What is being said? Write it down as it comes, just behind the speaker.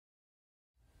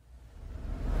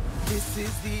This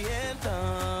is the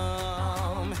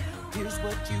anthem. Here's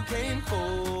what you came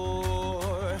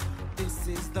for. This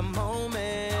is the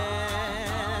moment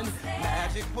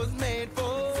magic was made for.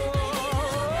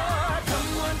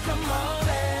 Come on,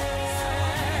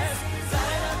 let's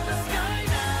light up the sky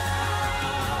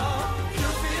now. You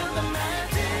feel the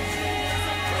magic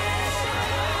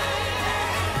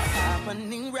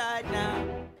happening right now.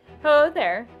 Hello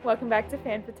there. Welcome back to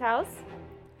Fan Fatales.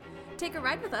 Take a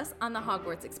ride with us on the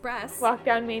Hogwarts Express. Walk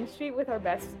down Main Street with our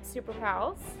best super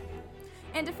pals.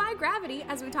 And defy gravity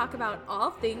as we talk about all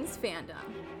things fandom.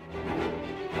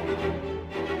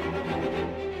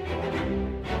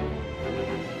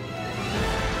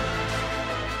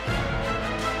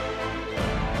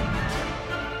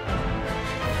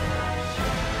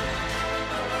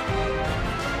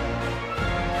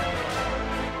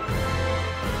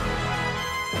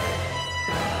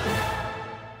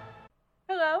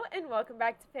 Hello and welcome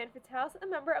back to Fan Fatales, a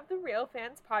member of the Real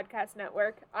Fans Podcast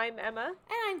Network. I'm Emma.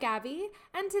 And I'm Gabby.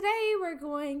 And today we're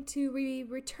going to be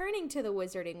returning to the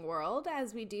wizarding world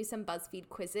as we do some BuzzFeed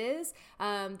quizzes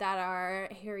that are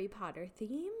Harry Potter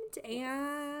themed.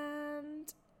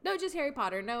 And no, just Harry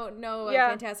Potter. No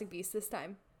Fantastic Beasts this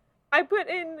time. I put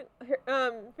in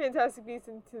Fantastic Beasts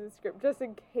into the script just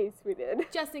in case we did.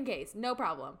 Just in case. No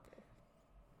problem.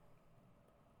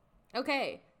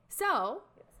 Okay, so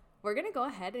we're going to go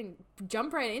ahead and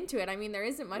jump right into it. I mean, there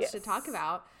isn't much to talk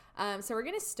about. So we're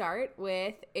going to start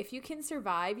with, if you can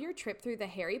survive your trip through the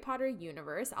Harry Potter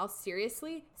universe, I'll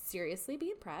seriously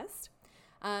be impressed.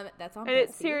 That's on BuzzFeed. And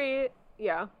it's serious.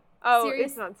 Yeah. Oh,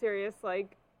 Serious- it's not serious,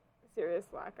 like serious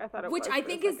lack. I thought it Which was. I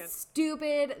think is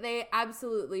stupid. They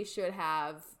absolutely should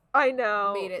have. I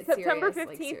know. made it September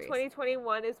serious, 15th, serious.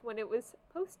 2021 is when it was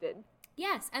posted.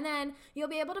 Yes, and then you'll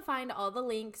be able to find all the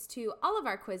links to all of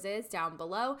our quizzes down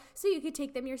below, so you could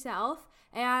take them yourself,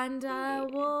 and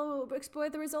we'll explore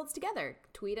the results together.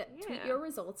 Tweet your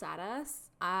results at us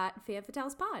at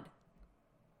FanFatalesPod.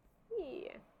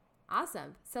 Yeah.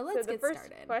 Awesome. So let's get started. So the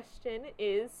first question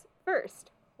is,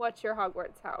 first, what's your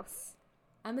Hogwarts house?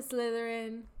 I'm a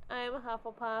Slytherin. I'm a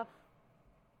Hufflepuff.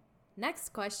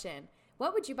 Next question.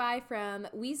 What would you buy from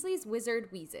Weasley's Wizard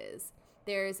Wheezes?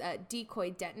 There's a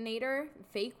decoy detonator,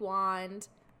 fake wand.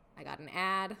 I got an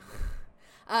ad.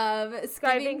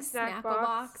 Skiving snack Snackle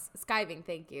box. Skiving,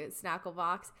 thank you. Snackle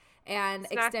box. And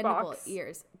Snack extendable box.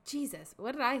 ears. Jesus,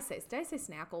 what did I say? Did I say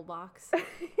snackle box?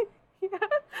 Yeah.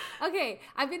 Okay,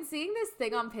 I've been seeing this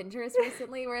thing on Pinterest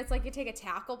recently where it's like you take a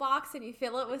tackle box and you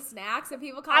fill it with snacks and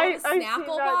people call it a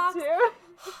snackle box.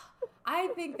 Too. I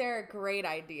think they're a great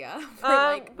idea for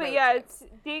But road yeah, trips.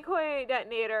 it's decoy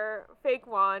detonator, fake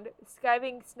wand,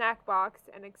 skiving snack box,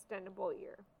 and extendable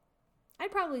ear.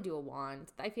 I'd probably do a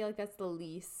wand. I feel like that's the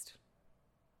least.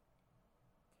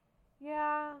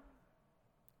 Yeah.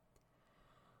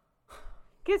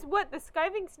 Guess what? The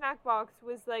skiving snack box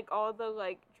was like all the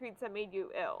like treats that made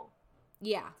you ill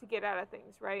Yeah. to get out of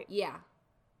things, right? Yeah.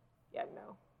 Yeah,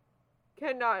 no.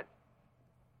 Cannot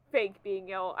fake being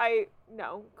ill.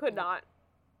 Could not.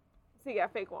 So yeah,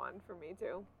 fake wand for me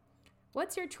too.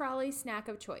 What's your trolley snack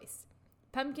of choice?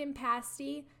 Pumpkin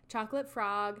pasty, chocolate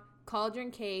frog, cauldron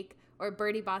cake, or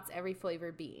Birdie Bot's every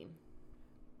flavor bean?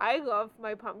 I love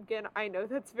my pumpkin. I know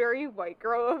that's very white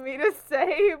girl of me to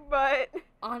say, but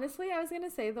Honestly, I was going to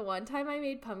say the one time I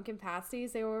made pumpkin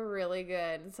pasties, they were really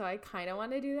good. So I kind of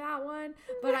want to do that one.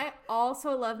 But I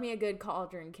also love me a good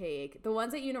cauldron cake. The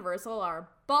ones at Universal are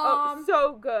bomb.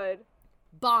 so good.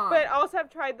 Bomb. But also I've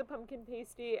tried the pumpkin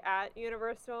pasty at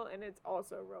Universal, and it's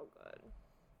also real good.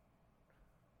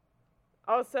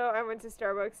 Also, I went to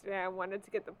Starbucks today. I wanted to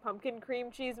get the pumpkin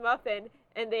cream cheese muffin,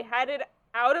 and they had it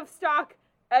out of stock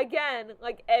again,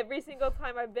 like every single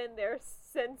time I've been there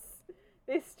since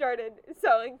they started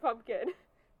selling pumpkin.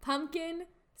 Pumpkin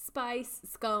spice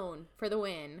scone for the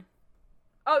win.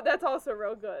 Oh, that's also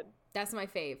real good. That's my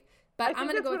fave. But I'm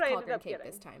going to go with cauldron cake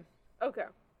this time. Okay.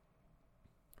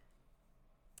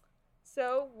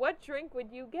 So, what drink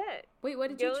would you get? Wait, what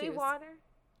did you Gilly choose? water?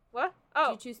 What?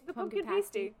 Oh, Did you choose the pumpkin pumpkin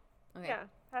pasty? pasty. Okay. Yeah,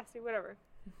 pasty, whatever.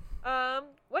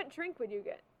 What drink would you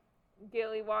get?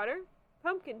 Gilly water,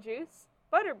 pumpkin juice,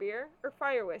 butterbeer, or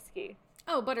fire whiskey?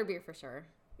 Oh, butterbeer for sure.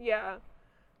 Yeah.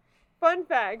 Fun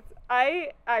fact,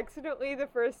 I accidentally the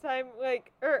first time,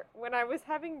 when I was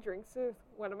having drinks with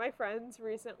one of my friends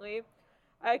recently,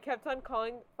 I kept on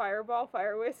calling Fireball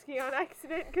fire whiskey on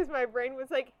accident because my brain was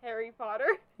like Harry Potter.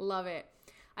 Love it.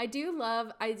 I do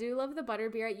love the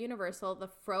butterbeer at Universal. The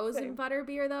frozen Same.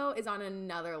 butterbeer though is on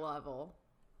another level.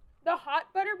 The hot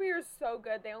butterbeer is so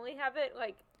good. They only have it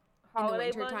like holiday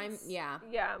in the winter time. months. Yeah.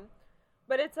 Yeah.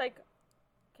 But it's like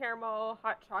caramel,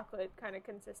 hot chocolate kind of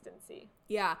consistency.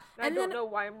 Yeah. And I don't know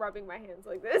why I'm rubbing my hands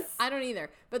like this. I don't either.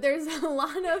 But there's a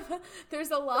lot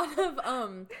of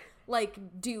like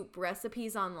dupe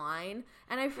recipes online,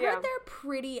 and I've heard they're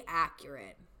pretty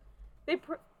accurate.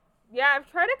 Yeah,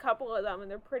 I've tried a couple of them and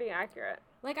they're pretty accurate.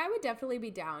 Like, I would definitely be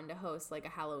down to host like a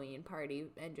Halloween party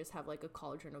and just have like a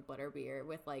cauldron of butterbeer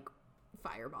with like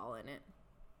Fireball in it.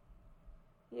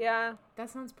 Yeah. That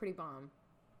sounds pretty bomb.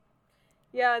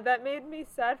 Yeah, that made me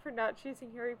sad for not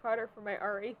choosing Harry Potter for my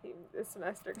RA theme this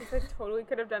semester, because I totally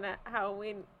could have done a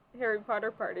Halloween Harry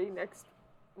Potter party next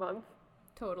month.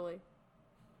 Totally.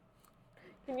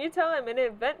 Can you tell I'm in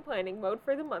event planning mode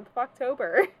for the month of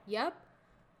October? Yep.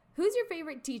 Who's your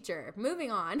favorite teacher?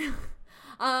 Moving on.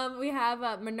 We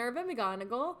have Minerva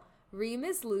McGonagall,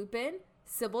 Remus Lupin,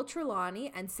 Sybil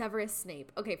Trelawney, and Severus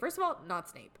Snape. Okay, first of all, not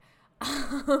Snape.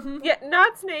 Yeah,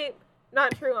 not Snape,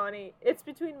 not Trelawney. It's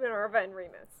between Minerva and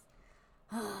Remus.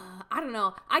 I don't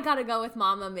know. I gotta go with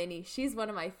Mama Minnie. She's one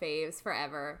of my faves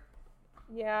forever.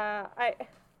 Yeah,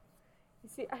 you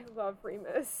see, I love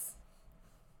Remus.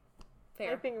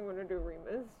 Fair. I think I'm gonna do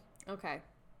Remus. Okay.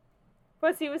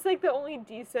 Plus, he was like the only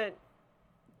decent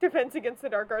Defense Against the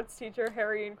Dark Arts teacher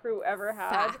Harry and crew ever had.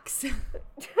 Facts.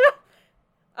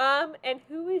 And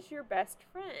who is your best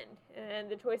friend? And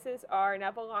the choices are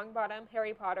Neville Longbottom,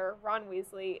 Harry Potter, Ron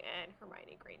Weasley, and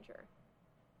Hermione Granger.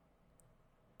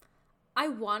 I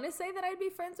want to say that I'd be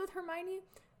friends with Hermione,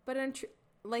 but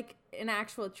in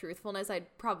actual truthfulness,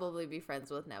 I'd probably be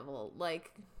friends with Neville.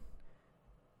 Like,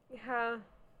 yeah.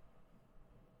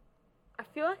 I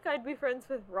feel like I'd be friends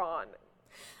with Ron.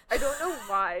 I don't know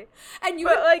why. And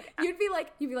you'd be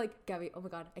like, Gabby, oh my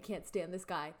god, I can't stand this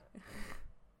guy.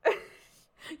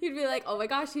 You'd be like, oh my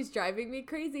gosh, he's driving me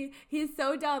crazy. He's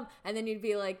so dumb. And then you'd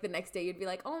be like, the next day, you'd be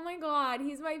like, oh my god,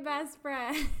 he's my best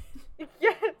friend.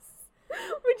 Yes.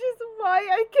 Which is why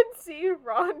I can see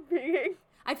Ron being...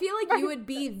 I feel like you would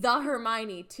be the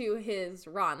Hermione to his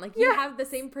Ron. Like, you have the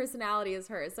same personality as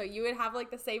her. So you would have,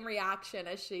 like, the same reaction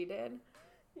as she did.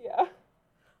 Yeah.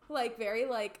 Like, very,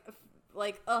 like,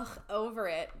 ugh, over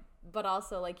it. But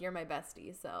also, like, you're my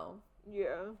bestie, so.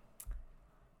 Yeah.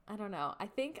 I don't know. I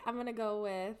think I'm going to go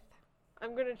with...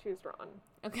 I'm going to choose Ron.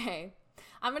 Okay.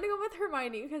 I'm going to go with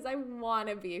Hermione because I want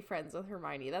to be friends with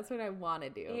Hermione. That's what I want to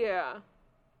do. Yeah.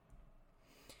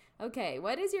 Okay.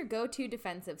 What is your go-to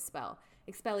defensive spell?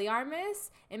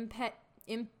 Expelliarmus, I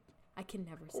can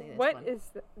never say this What one. is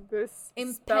this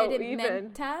spell even?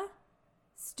 Impedimenta,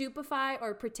 Stupefy,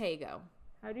 or Protego?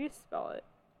 How do you spell it?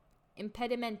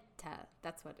 Impedimenta.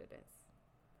 That's what it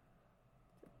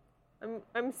is.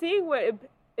 I'm seeing what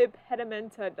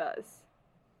Impedimenta does.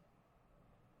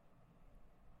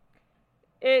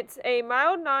 It's a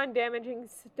mild, non-damaging,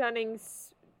 stunning...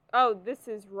 Oh, this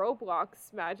is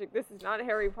Roblox magic. This is not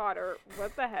Harry Potter.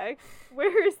 What the heck?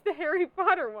 Where is the Harry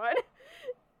Potter one?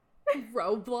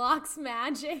 Roblox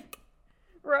magic.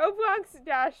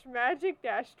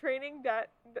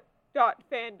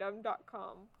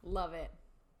 Roblox-magic-training.fandom.com. Love it.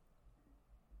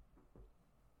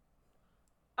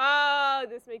 Oh,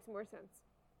 this makes more sense.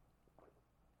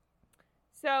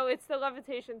 So it's the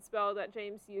levitation spell that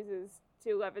James uses to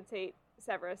levitate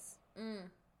Severus.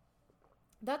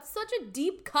 That's such a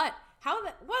deep cut.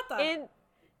 What the?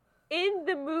 In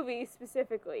the movie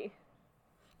specifically.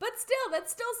 But still,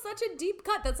 that's still such a deep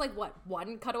cut. That's like, what,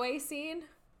 one cutaway scene?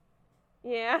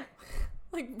 Yeah.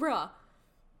 Like, bruh.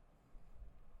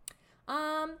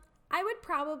 I would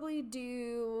probably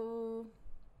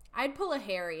I'd pull a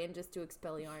Harry and just do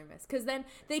Expelliarmus. Because then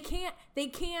they can't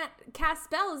cast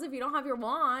spells if you don't have your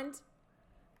wand.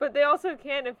 But they also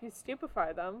can if you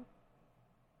stupefy them.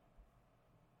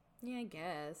 Yeah, I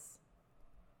guess.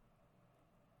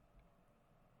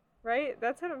 Right?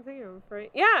 That's what I'm thinking of,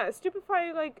 right? Yeah,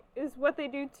 stupefy, like, is what they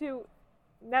do to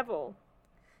Neville.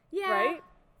 Yeah. Right?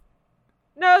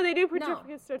 No, they do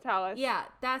Petrificus Totalis. Yeah,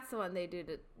 that's the one they do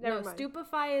to... Never mind.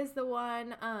 Stupefy is the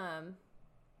one,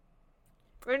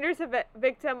 Renders a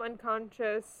victim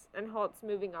unconscious and halts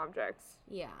moving objects.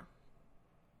 Yeah.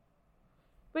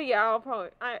 But yeah, I'll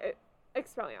probably...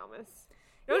 Expelliarmus.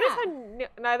 Notice how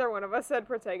neither one of us said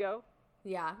Protego.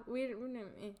 Yeah.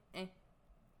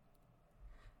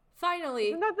 Finally.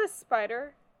 Isn't that the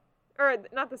spider? Or,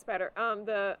 not the spider.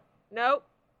 Nope.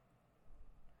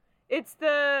 It's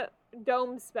the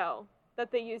dome spell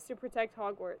that they use to protect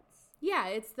Hogwarts. Yeah,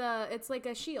 it's like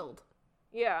a shield.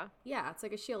 Yeah. Yeah, it's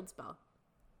like a shield spell.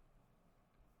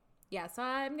 Yeah, so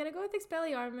I'm gonna go with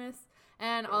Expelliarmus.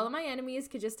 And all of my enemies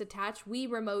could just attach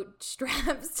Wii remote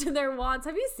straps to their wands.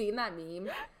 Have you seen that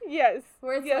meme? Yes.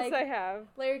 Where it's yes, like, I have.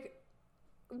 Like,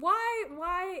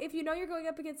 Why, if you know you're going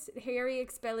up against Harry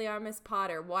Expelliarmus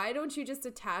Potter, why don't you just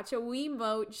attach a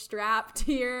Wiimote strap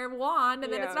to your wand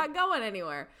and then it's not going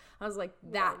anywhere? I was like,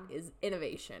 that is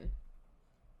innovation.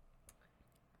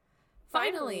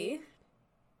 Finally,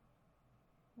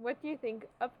 what do you think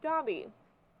of Dobby?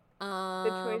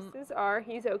 The choices are,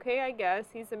 he's okay, I guess.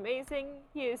 He's amazing.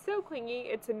 He is so clingy,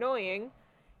 it's annoying.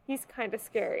 He's kind of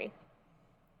scary.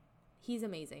 He's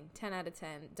amazing. 10 out of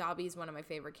 10. Dobby's one of my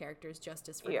favorite characters.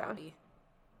 Justice for Dobby.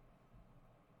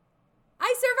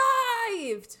 I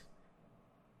survived!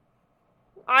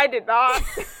 I did not.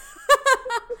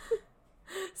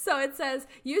 So it says,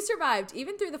 you survived.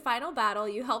 Even through the final battle,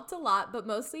 you helped a lot, but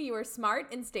mostly you were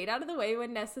smart and stayed out of the way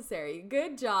when necessary.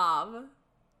 Good job.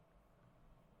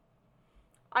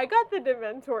 I got the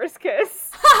Dementor's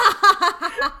kiss.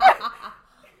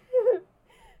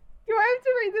 Do I have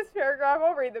to read this paragraph?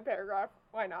 I'll read the paragraph.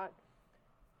 Why not?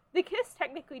 The kiss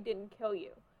technically didn't kill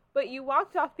you, but you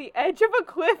walked off the edge of a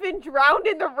cliff and drowned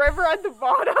in the river at the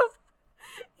bottom.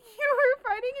 You were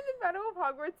fighting in the Meadow of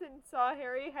Hogwarts and saw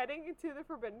Harry heading into the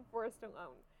Forbidden Forest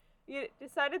alone. You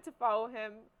decided to follow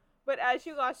him, but as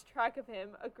you lost track of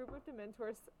him, a group of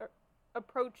Dementors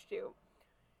approached you.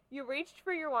 You reached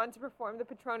for your wand to perform the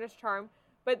Patronus charm,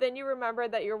 but then you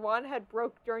remembered that your wand had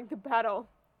broke during the battle.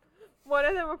 One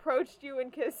of them approached you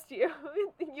and kissed you.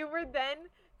 You were then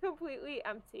completely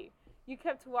empty. You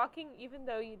kept walking even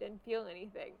though you didn't feel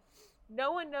anything.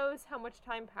 No one knows how much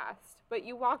time passed, but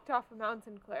you walked off a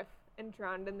mountain cliff and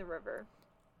drowned in the river.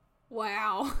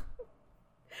 Wow.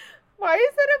 Why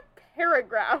is it a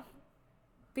paragraph?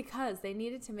 Because they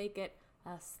needed to make it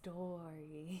a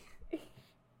story.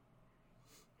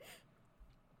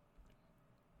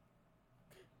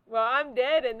 Well, I'm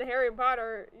dead in the Harry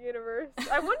Potter universe.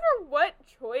 I wonder what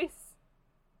choice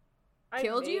I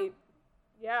killed made. you?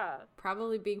 Yeah.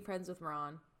 Probably being friends with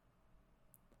Ron.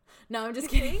 No, I'm just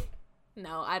kidding.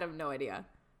 No, I have no idea.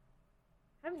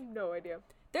 I have no idea.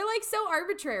 They're like so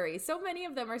arbitrary. So many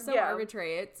of them are so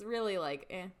arbitrary. It's really like,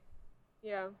 eh.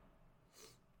 Yeah.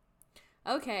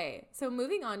 Okay, so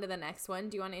moving on to the next one.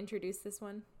 Do you want to introduce this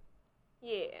one?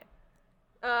 Yeah.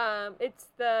 It's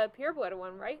the pureblood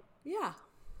one, right? Yeah.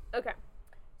 Okay.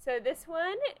 So this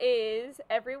one is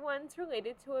everyone's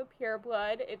related to a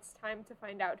pureblood. It's time to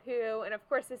find out who. And of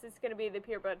course, this is going to be the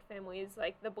pureblood families,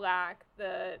 like the Black,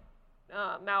 the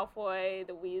Malfoy,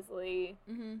 the Weasley.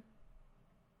 Mm-hmm.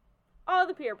 All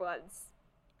the purebloods.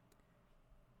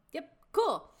 Yep,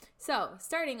 cool. So,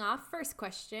 starting off, first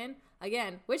question.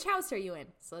 Again, which house are you in?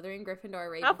 Slytherin,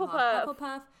 Gryffindor, Ravenclaw,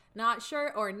 Hufflepuff, not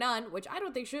sure, or none, which I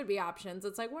don't think should be options.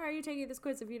 It's like, why are you taking this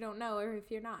quiz if you don't know or if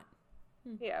you're not?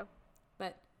 Yeah.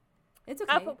 But it's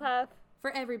okay. Hufflepuff.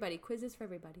 For everybody. Quizzes for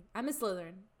everybody. I'm a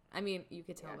Slytherin. I mean, you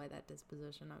could tell by that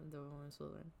disposition. I'm the one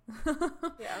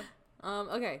Slytherin. Yeah.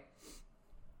 Okay.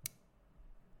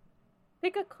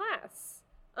 Pick a class.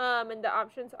 And the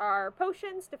options are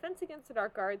potions, defense against the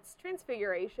dark arts,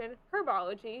 transfiguration,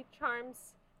 herbology,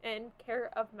 charms, and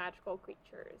care of magical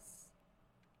creatures.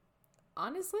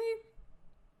 Honestly,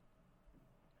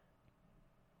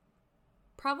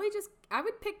 probably just, I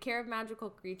would pick care of magical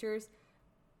creatures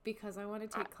because I want to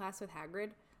take class with Hagrid.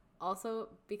 Also,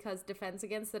 because defense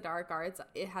against the dark arts,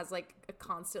 it has like a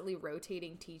constantly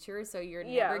rotating teacher, so you're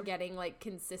never getting like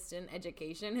consistent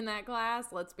education in that class,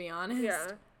 let's be honest.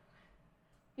 Yeah.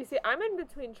 You see, I'm in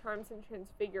between charms and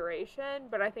transfiguration,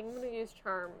 but I think I'm going to use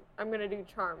I'm going to do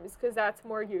charms because that's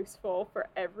more useful for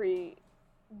every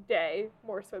day,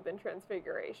 more so than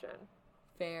transfiguration.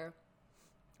 Fair.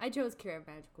 I chose care of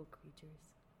magical creatures.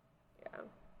 Yeah.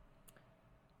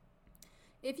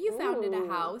 If you founded a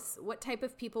house, what type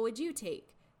of people would you take?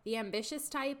 The ambitious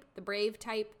type, the brave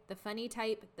type, the funny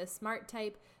type, the smart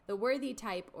type, the worthy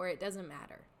type, or it doesn't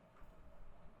matter?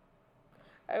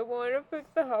 I want to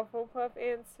pick the Hufflepuff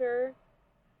answer.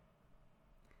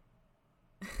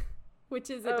 Which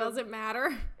is it doesn't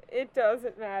matter? It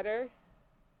doesn't matter.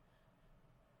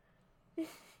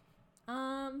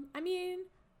 I mean,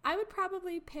 I would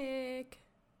probably pick...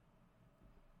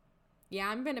 Yeah,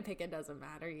 I'm going to pick it doesn't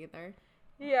matter either.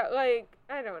 Yeah, like,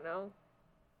 I don't know.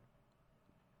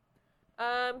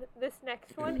 This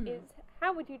next one is,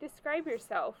 how would you describe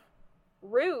yourself?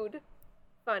 Rude,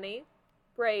 funny,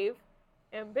 brave,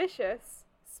 ambitious,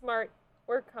 smart,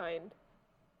 or kind?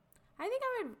 I think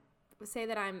I would say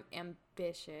that I'm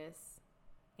ambitious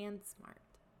and smart.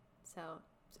 So,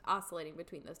 oscillating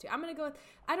between those two. I'm going to go with,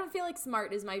 I don't feel like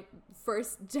smart is my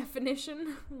first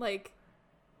definition. Like,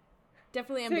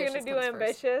 definitely ambitious. So you're going to do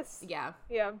ambitious? First. Yeah.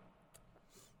 Yeah.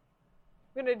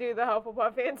 I'm going to do the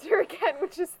Hufflepuff answer again,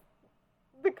 which is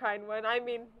the kind one. I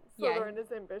mean, Slytherin is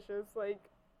ambitious, like.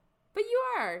 But you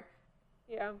are.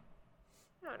 Yeah.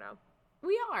 I don't know.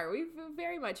 We are. We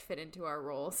very much fit into our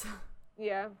roles.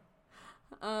 Yeah.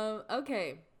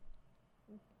 Okay.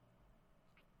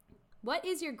 What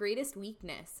is your greatest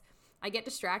weakness? I get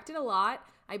distracted a lot.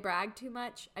 I brag too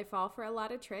much. I fall for a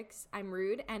lot of tricks. I'm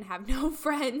rude and have no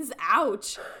friends.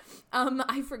 Ouch.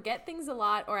 I forget things a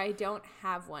lot, or I don't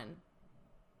have one.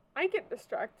 I get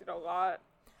distracted a lot.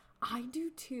 I do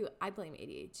too. I blame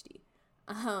ADHD.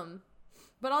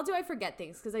 But I forget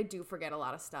things because I do forget a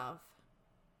lot of stuff.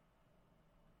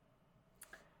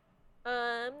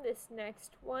 This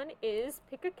next one is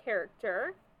pick a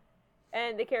character.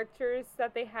 And the characters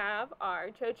that they have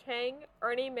are Cho Chang,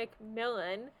 Ernie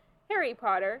Macmillan, Harry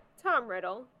Potter, Tom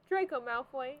Riddle, Draco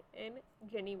Malfoy, and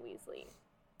Ginny Weasley.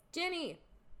 Ginny.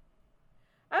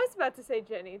 I was about to say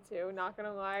Ginny too, not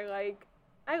gonna lie. Like,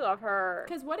 I love her.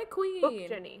 Because what a queen. Book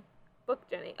Ginny. Book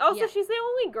Ginny. Also, Yeah. she's the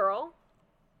only girl.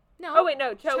 No. Oh, wait,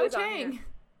 no. Cho Cho is on Chang. here.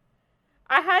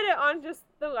 I had it on just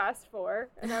the last four.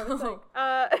 And I was like,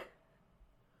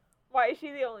 why is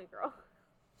she the only girl?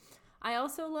 I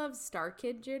also love Star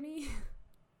Kid Ginny.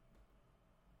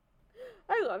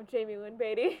 I love Jamie Lynn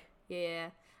Beatty.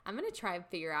 Yeah. I'm going to try and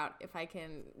figure out if I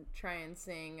can try and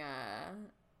sing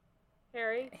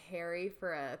Harry.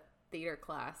 for a theater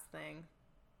class thing.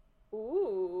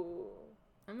 Ooh.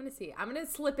 I'm going to see. I'm going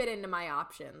to slip it into my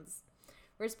options.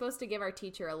 We're supposed to give our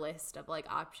teacher a list of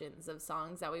like options of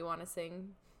songs that we want to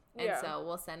sing. And Yeah. so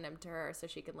we'll send them to her so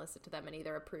she can listen to them and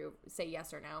either approve, say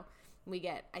yes or no. We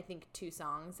get, I think, 2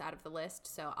 songs out of the list.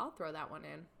 So I'll throw that one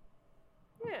in.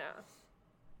 Yeah.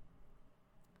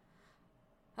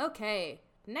 Okay.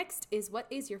 Next is, what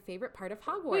is your favorite part of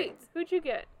Hogwarts? Wait, who'd you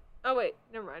get? Oh, wait.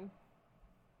 Never mind.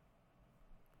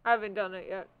 I haven't done it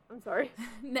yet. I'm sorry.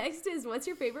 Next is, what's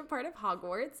your favorite part of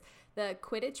Hogwarts? The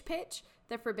Quidditch pitch,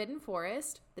 the Forbidden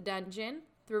Forest, the dungeon,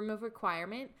 the room of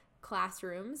requirement,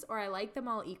 classrooms, or I like them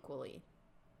all equally.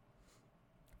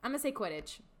 I'm going to say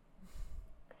Quidditch.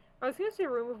 I was going to say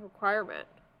room of requirement.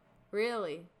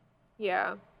 Really?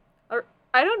 Yeah. Or,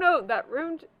 I don't know. That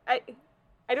room... I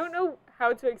don't know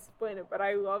how to explain it, but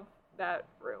I love that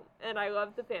room. And I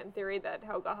love the fan theory that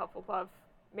Helga Hufflepuff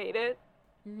made it.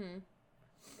 Mm-hmm.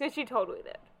 Because she totally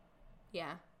did.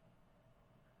 Yeah.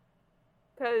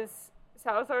 Because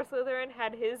Salazar Slytherin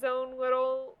had his own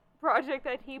little project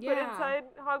that he put Yeah. inside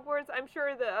Hogwarts. I'm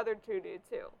sure the other two do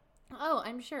too. Oh,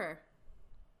 I'm sure.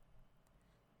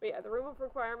 But yeah, the room of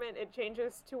requirement, it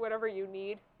changes to whatever you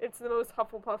need. It's the most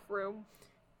Hufflepuff room.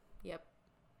 Yep.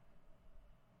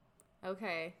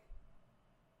 Okay.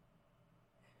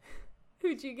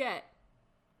 Who'd you get?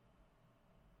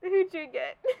 Who'd you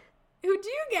get? Who'd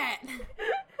you get?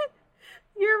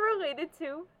 You're related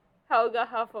to Helga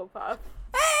Hufflepuff.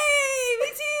 Hey, me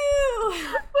too!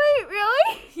 Wait,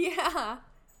 really? Yeah.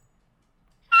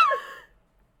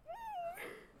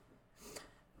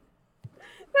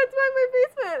 That's why my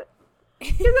face went.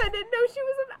 Because I didn't know she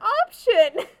was an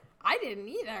option. I didn't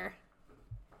either.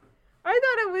 I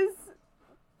thought it was...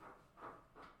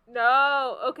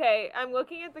 No, okay. I'm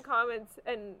looking at the comments,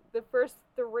 and the first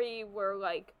 3 were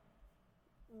like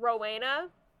Rowena,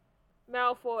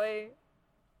 Malfoy,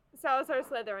 Salazar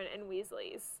Slytherin, and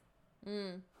Weasley's.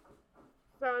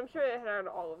 So I'm sure it had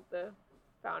all of the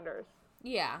founders.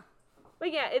 Yeah.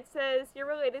 But yeah, it says you're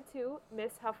related to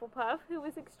Miss Hufflepuff, who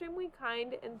is extremely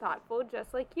kind and thoughtful,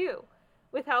 just like you.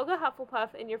 With Helga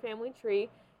Hufflepuff in your family tree,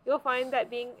 you'll find that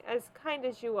being as kind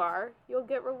as you are, you'll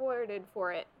get rewarded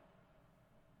for it.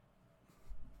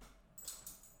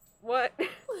 What? Lily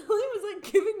was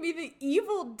like giving me the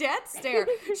evil death stare.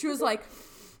 She was like,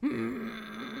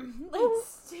 like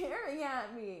staring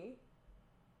at me.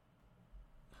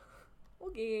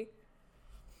 Okay.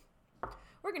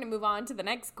 We're going to move on to the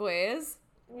next quiz.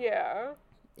 Yeah.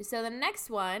 So the next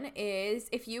one is,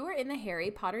 if you were in the Harry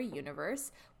Potter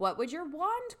universe, what would your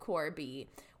wand core be?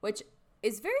 Which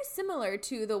is very similar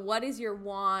to the what is your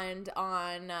wand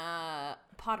on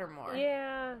Pottermore.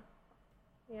 Yeah.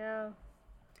 Yeah.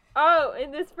 Oh,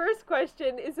 and this first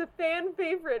question is a fan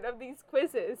favorite of these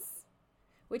quizzes.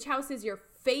 Which house is your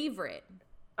favorite?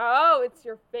 Oh, it's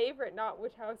your favorite, not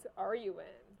which house are you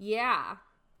in. Yeah.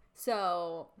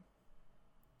 So,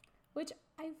 which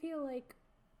I feel like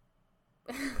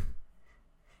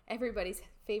everybody's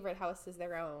favorite house is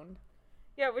their own.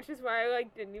 Yeah, which is why I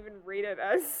didn't even read it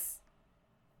as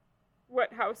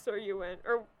what house are you in,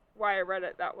 or why I read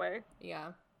it that way.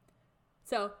 Yeah.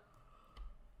 So,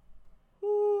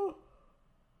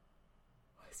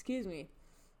 excuse me.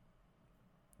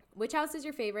 Which house is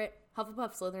your favorite?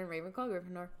 Hufflepuff, Slytherin, Ravenclaw,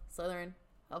 Gryffindor, Slytherin,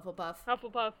 Hufflepuff.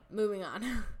 Hufflepuff. Moving on.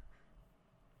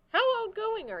 How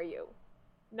outgoing are you?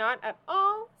 Not at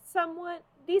all, somewhat,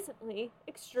 decently,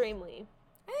 extremely.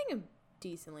 I think I'm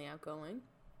decently outgoing.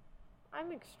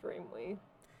 I'm extremely.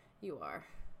 You are.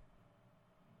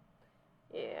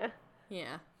 Yeah.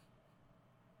 Yeah.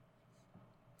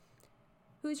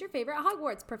 Who's your favorite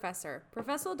Hogwarts professor?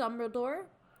 Professor Dumbledore?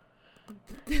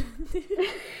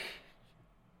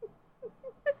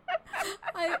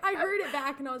 I heard it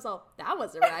back and I was all, that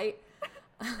wasn't right.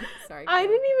 Sorry. I Kayla.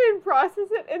 didn't even process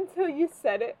it until you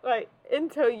said it, like,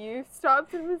 until you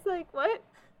stopped and was like, what?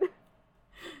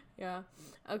 Yeah.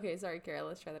 Okay, sorry, Kara.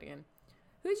 Let's try that again.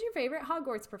 Who's your favorite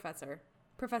Hogwarts professor?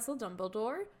 Professor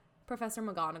Dumbledore? Professor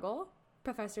McGonagall?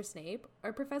 Professor Snape?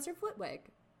 Or Professor Flitwick?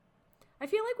 I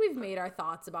feel like we've made our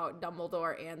thoughts about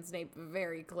Dumbledore and Snape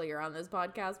very clear on this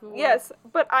podcast before. Yes,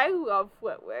 but I love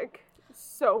Flitwick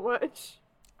so much.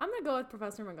 I'm going to go with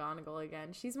Professor McGonagall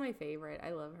again. She's my favorite.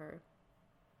 I love her.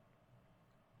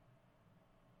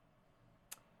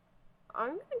 I'm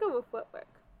going to go with Flitwick.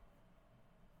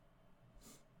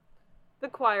 The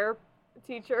choir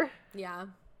teacher. Yeah.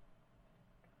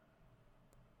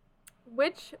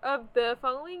 Which of the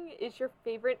following is your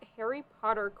favorite Harry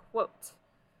Potter quote?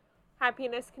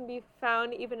 Happiness can be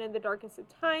found even in the darkest of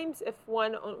times if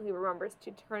one only remembers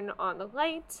to turn on the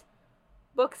light.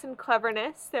 Books and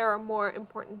cleverness, there are more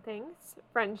important things.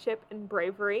 Friendship and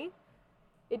bravery.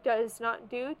 It does not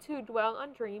do to dwell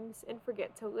on dreams and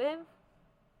forget to live.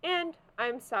 And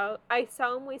I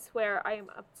solemnly swear I am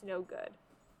up to no good.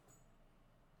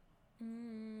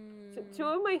 So two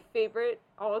of my favorite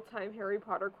all-time Harry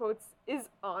Potter quotes is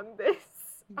on this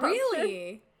option.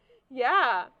 Really?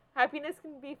 Yeah. Happiness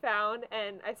can be found,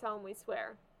 and I solemnly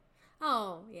swear.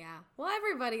 Oh, yeah. Well,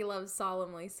 everybody loves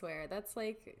solemnly swear. That's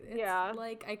like, it's Yeah.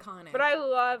 like iconic. But I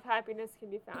love happiness can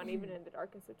be found even in the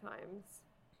darkest of times.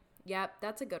 Yep,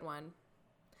 that's a good one.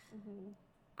 Mm-hmm.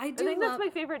 I I think love, that's my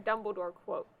favorite Dumbledore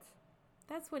quote.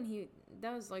 that's when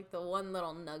that was like the one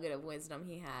little nugget of wisdom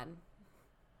he had.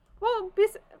 Well,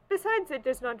 besides it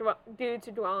does not do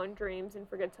to dwell on dreams and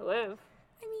forget to live.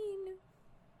 I mean,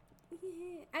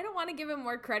 yeah, I don't want to give him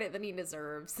more credit than he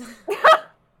deserves.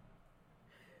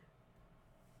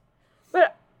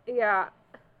 But, yeah.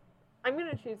 I'm going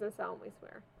to choose I solemnly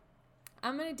swear.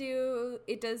 I'm going to do,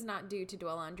 it does not do to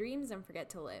dwell on dreams and forget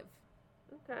to live.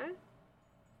 Okay.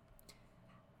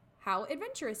 How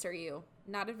adventurous are you?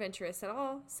 Not adventurous at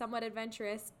all, somewhat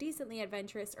adventurous, decently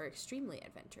adventurous, or extremely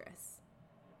adventurous?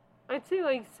 I'd say,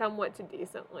 like, somewhat to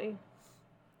decently.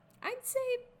 I'd say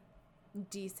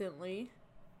decently.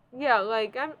 Yeah,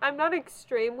 like, I'm not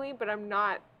extremely, but I'm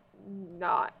not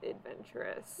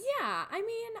adventurous. Yeah, I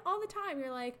mean, all the time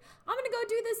you're like, I'm going to go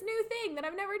do this new thing that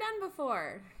I've never done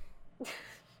before.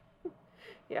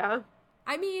 Yeah.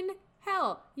 I mean,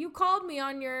 hell, you called me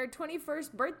on your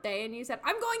 21st birthday and you said,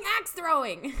 I'm going axe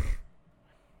throwing.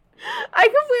 I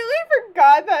completely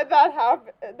forgot that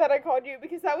happened, that I called you,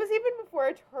 because that was even before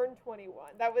I turned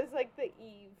 21. That was, like, the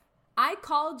eve. I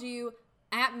called you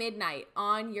at midnight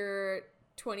on your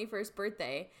 21st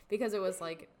birthday because it was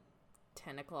like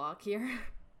 10 o'clock here.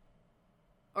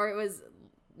 Or it was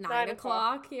 9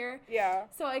 o'clock here. Yeah.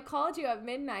 So I called you at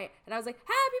midnight and I was like, happy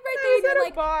I birthday. was And you're at a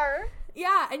like, bar.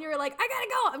 yeah. And you were like, I gotta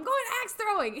go. I'm going axe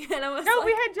throwing. And I was No, like,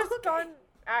 we had just okay. gone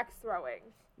axe throwing.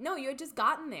 No, you had just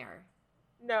gotten there.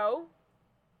 No.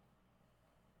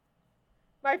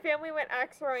 My family went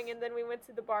axe throwing, and then we went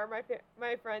to the bar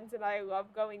my friends and I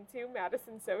love going to,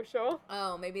 Madison Social.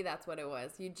 Oh, maybe that's what it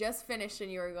was. You just finished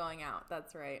and you were going out.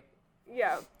 That's right.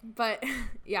 Yeah. But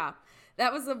yeah,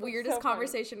 that was the weirdest so funny.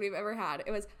 conversation we've ever had.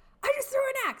 It was, I just threw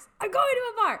an axe. I'm going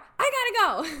to a bar. I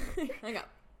gotta go. I go.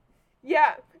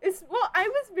 Yeah. I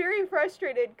was very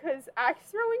frustrated because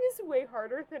axe throwing is way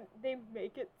harder than they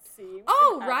make it seem.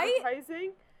 Oh, in right?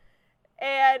 advertising.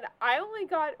 And I only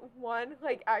got one,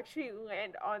 like, actually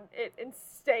land on it and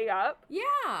stay up.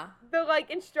 Yeah. The, like,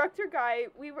 instructor guy,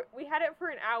 we had it for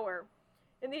an hour,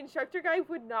 and the instructor guy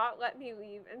would not let me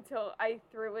leave until I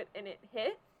threw it and it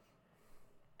hit.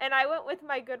 And I went with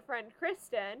my good friend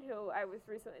Kristen, who I was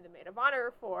recently the maid of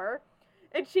honor for,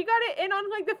 and she got it in on,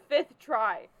 like, the 5th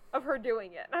try of her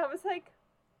doing it. And I was like,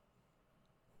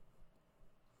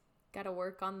 Gotta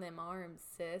work on them arms,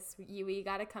 sis. We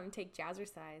gotta come take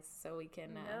jazzercise so we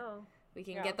can no.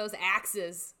 Yeah. get those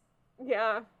axes.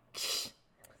 Yeah.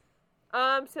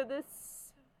 So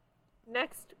this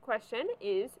next question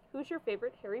is, who's your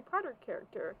favorite Harry Potter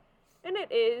character? And it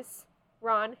is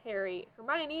Ron, Harry,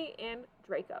 Hermione, and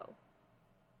Draco.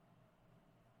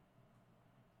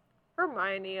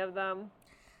 Hermione of them.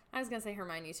 I was gonna say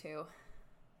Hermione too.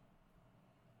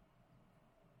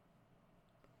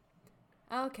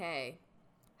 Okay.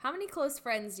 How many close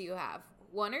friends do you have?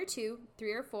 1 or 2,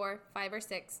 3 or 4, 5 or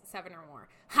 6, 7 or more.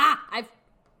 Ha! I've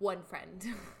one friend.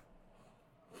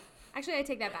 Actually, I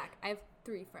take that back. I have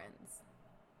 3 friends.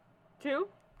 2?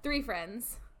 3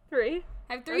 friends. 3?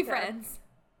 I have 3 Okay. friends.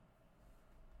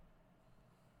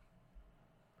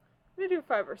 I'm gonna do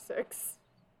 5 or 6.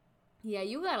 Yeah,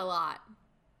 you got a lot.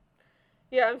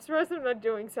 Yeah, I'm surprised I'm not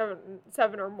doing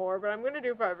seven or more, but I'm gonna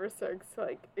do 5 or 6,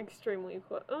 like, extremely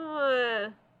close.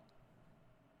 I'm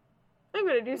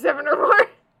gonna do 7 or more.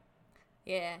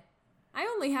 Yeah. I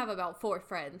only have about 4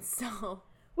 friends, so.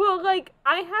 Well, like,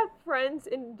 I have friends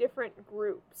in different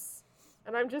groups,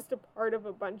 and I'm just a part of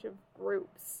a bunch of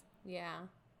groups. Yeah.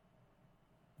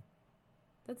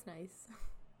 That's nice.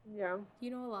 Yeah.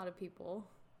 You know a lot of people.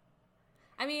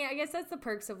 I mean, I guess that's the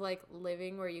perks of, like,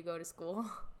 living where you go to school.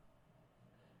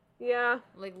 Yeah.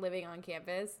 Like, living on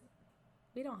campus.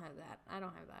 We don't have that. I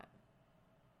don't have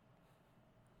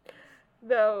that.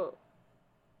 Though,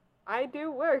 I do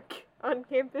work on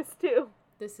campus too,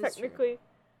 This is technically.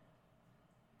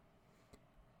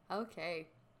 true. Okay.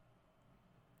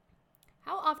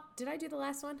 How often... Did I do the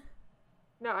last one?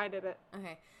 No, I did it.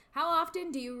 Okay. How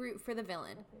often do you root for the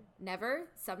villain? Never,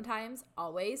 sometimes,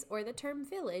 always, or the term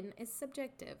villain is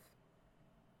subjective?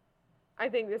 I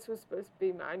think this was supposed to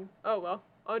be mine. Oh well,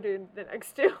 I'll do the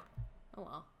next 2. Oh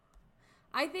well.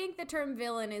 I think the term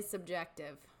villain is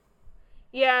subjective.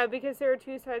 Yeah, because there are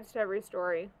 2 sides to every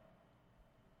story.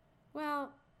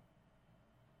 Well,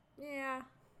 yeah.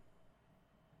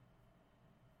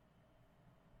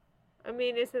 I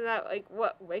mean, isn't that like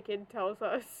what Wicked tells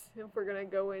us if we're gonna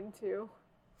go into?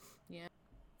 Yeah.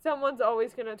 Someone's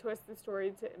always gonna twist the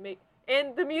story to make.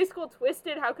 And the musical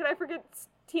Twisted, how could I forget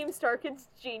Team Star Kid's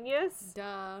Genius?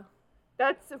 Duh.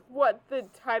 That's what the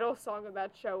title song of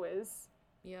that show is.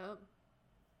 Yep.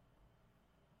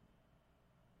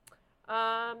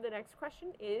 The next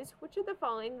question is, which of the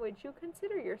following would you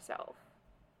consider yourself?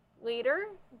 Leader,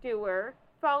 doer,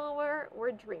 follower,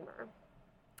 or dreamer?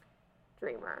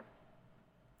 Dreamer.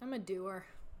 I'm a doer.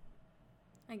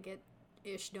 I get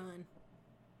ish done.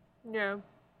 Yeah.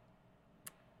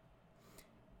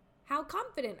 How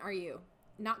confident are you?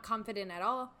 Not confident at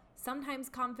all, sometimes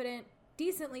confident,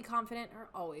 decently confident, or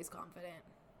always confident?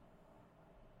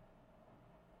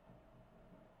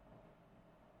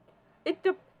 It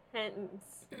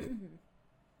depends.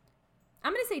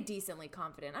 I'm going to say decently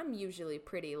confident. I'm usually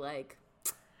pretty like,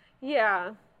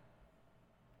 Yeah.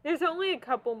 There's only a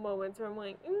couple moments where I'm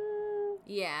like,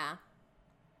 yeah.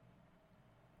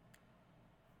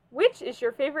 Which is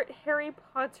your favorite Harry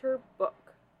Potter book?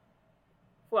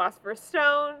 Philosopher's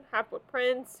Stone, Half-Blood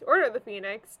Prince, Order of the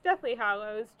Phoenix, Deathly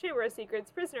Hallows, Chamber of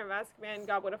Secrets, Prisoner of Azkaban,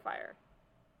 Goblet of Fire.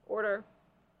 Order.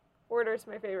 Order's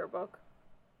my favorite book.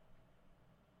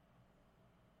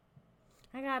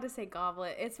 I gotta say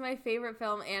Goblet. It's my favorite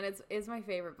film and it's my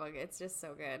favorite book. It's just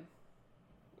so good.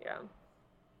 Yeah.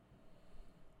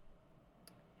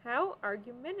 How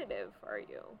argumentative are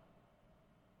you?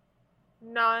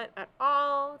 Not at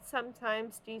all,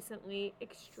 sometimes decently,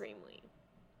 extremely.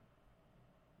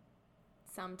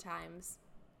 Sometimes.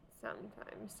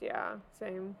 Sometimes, yeah,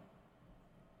 same.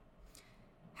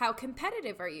 How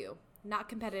competitive are you? Not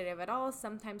competitive at all,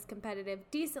 sometimes competitive,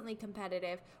 decently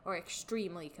competitive, or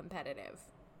extremely competitive.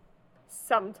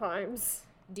 Sometimes.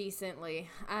 Decently.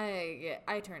 I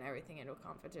turn everything into a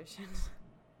competition.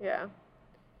 Yeah.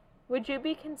 Would you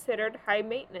be considered high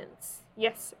maintenance?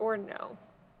 Yes or no?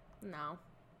 No.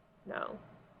 No.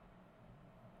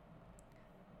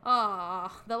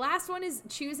 The last one is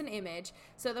choose an image.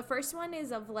 So the first one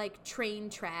is of like train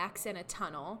tracks and a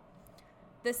tunnel.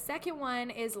 The second one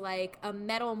is like a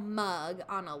metal mug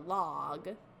on a log.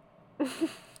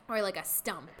 Or like a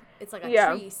stump. It's like a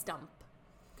tree stump.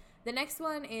 The next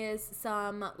one is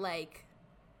some like,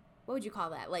 what would you call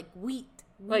that? Like wheat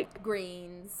Like-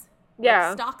 grains. Yeah.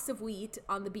 Like stalks of wheat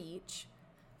on the beach.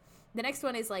 The next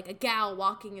one is like a gal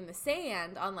walking in the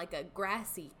sand on like a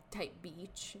grassy type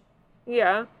beach.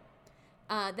 Yeah.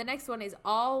 The next one is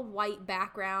all white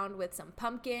background with some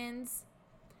pumpkins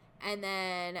and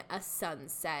then a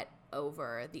sunset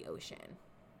over the ocean.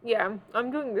 Yeah.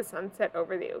 I'm doing the sunset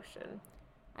over the ocean.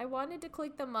 I wanted to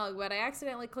click the mug, but I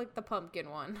accidentally clicked the pumpkin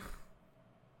one.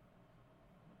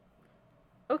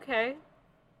 Okay.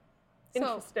 So-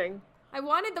 Interesting. I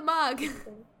wanted the mug,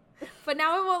 but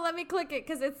now it won't let me click it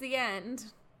because it's the end.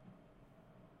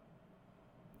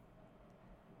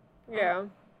 Yeah.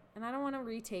 And I don't want to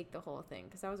retake the whole thing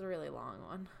because that was a really long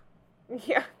one.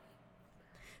 Yeah.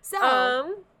 So,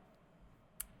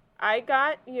 I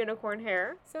got unicorn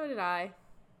hair. so did I.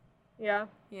 Yeah.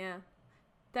 Yeah.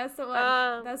 That's the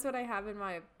one. That's what I have in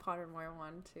my Pottermore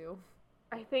one too.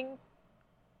 I think.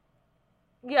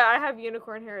 Yeah, I have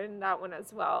unicorn hair in that one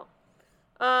as well.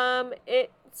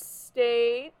 It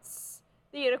states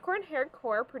The unicorn hair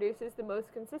core produces the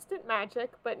most consistent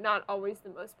magic, but not always the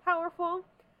most powerful.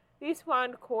 These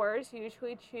wand cores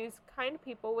usually choose kind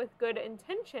people with good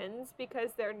intentions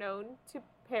because they're known to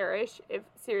perish if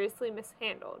seriously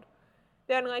mishandled.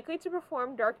 They're unlikely to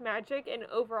perform dark magic and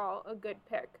overall a good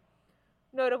pick.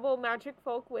 Notable magic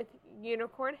folk with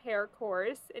unicorn hair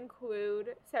cores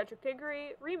include Cedric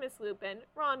Diggory, Remus Lupin,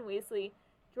 Ron Weasley,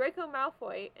 Draco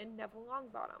Malfoy, and Neville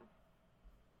Longbottom.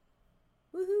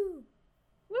 Woohoo!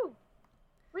 Woo!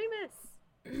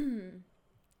 Remus!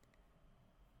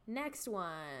 Next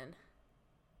one.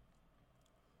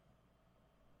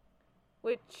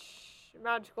 Which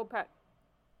magical pet?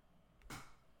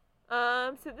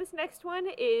 So this next one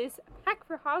is Pack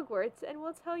for Hogwarts, and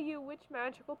we'll tell you which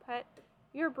magical pet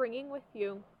you're bringing with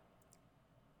you.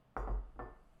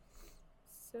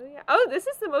 So yeah. Oh, this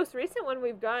is the most recent one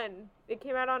we've done. It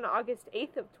came out on August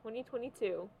 8th of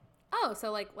 2022. Oh,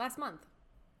 so like last month.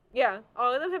 Yeah,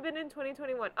 all of them have been in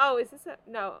 2021. Oh, is this a...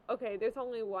 No, okay, there's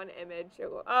only one image.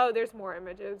 Oh, there's more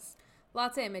images.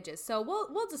 Lots of images. So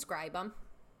we'll describe them.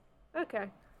 Okay.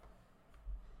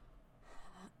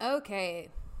 Okay.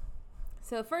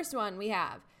 So the first one we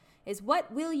have is,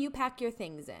 what will you pack your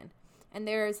things in? And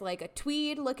there's like a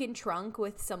tweed looking trunk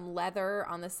with some leather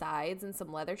on the sides and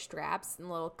some leather straps and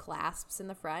little clasps in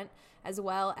the front, as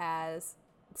well as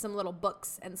some little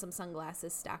books and some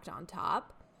sunglasses stacked on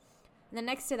top. And then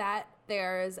next to that,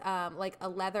 there's like a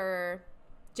leather,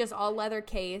 just all leather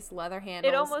case, leather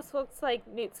handles. It almost looks like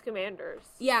Newt Scamander's.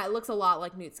 Yeah, it looks a lot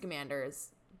like Newt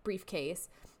Scamander's briefcase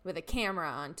with a camera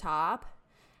on top.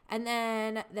 And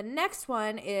then the next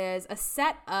one is a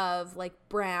set of like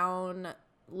brown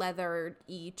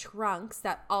leather-y trunks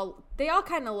that they all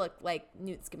kind of look like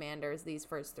Newt Scamander's, these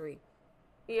first three.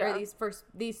 Yeah. Or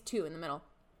these two in the middle.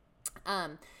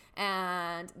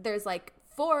 And there's like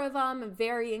 4 of them,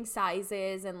 varying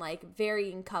sizes and like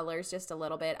varying colors just a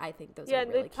little bit. I think those are really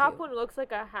cute. Yeah, the top one looks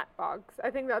like a hat box. I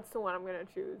think that's the one I'm going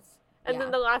to choose. And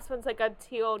then the last one's like a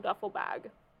teal duffel bag.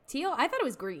 Teal? I thought it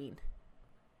was green.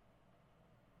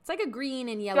 It's like a green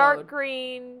and yellow. Dark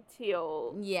green,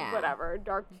 teal. Yeah. Whatever.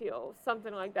 Dark teal.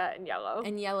 Something like that in yellow.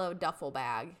 And yellow duffel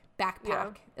bag. Backpack.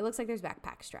 Yeah. It looks like there's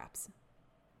backpack straps.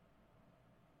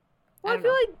 Well, I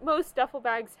feel like most duffel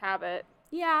bags have it.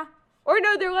 Yeah. Or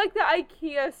no, they're like the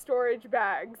IKEA storage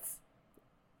bags.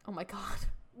 Oh my god.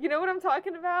 You know what I'm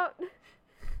talking about?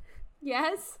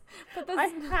 Yes. But I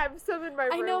have some in my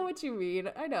room. I know what you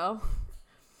mean. I know.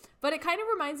 But it kind of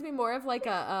reminds me more of like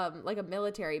a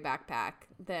military backpack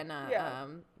than a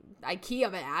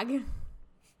IKEA bag.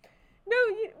 No,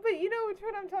 but you know which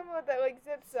one I'm talking about, that like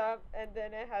zips up and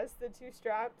then it has the 2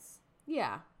 straps?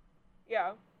 Yeah.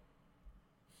 Yeah.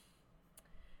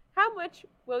 How much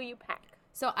will you pack?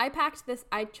 So I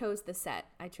chose the set.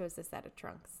 I chose the set of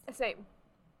trunks. Same.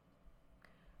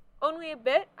 Only a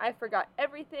bit. I forgot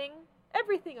everything.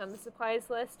 Everything on the supplies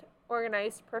list,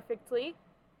 organized perfectly.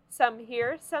 Some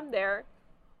here, some there.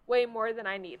 Way more than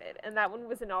I needed. And that one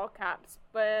was in all caps.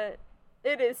 But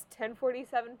it is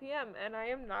 10:47 p.m. and I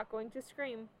am not going to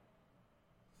scream.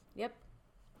 Yep.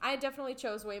 I definitely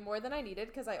chose way more than I needed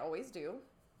because I always do.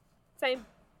 Same.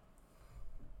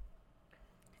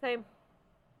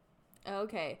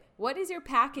 Okay. What is your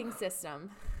packing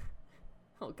system?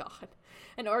 Oh, God.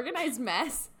 An organized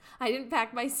mess. I didn't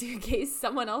pack my suitcase.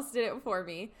 Someone else did it for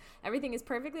me. Everything is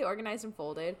perfectly organized and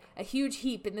folded. A huge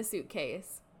heap in the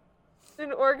suitcase.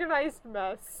 An organized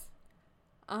mess.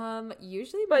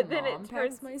 Usually my but then mom it packs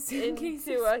turns my suitcases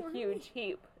into a for me. huge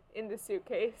heap in the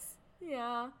suitcase.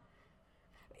 Yeah.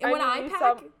 And when I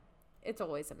pack, it's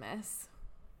always a mess.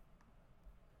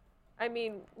 I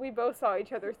mean, we both saw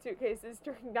each other's suitcases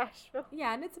during Nashville.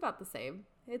 Yeah, and it's about the same.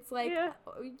 It's like,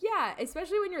 yeah,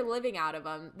 especially when you're living out of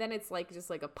them, then it's like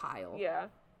just like a pile. Yeah.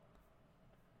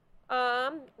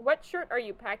 What shirt are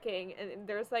you packing? And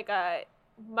there's like a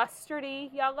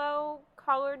mustardy yellow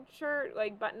collared shirt,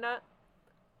 like button up.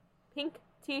 Pink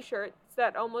t-shirts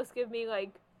that almost give me like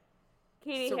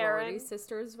Katie Sorority Heron.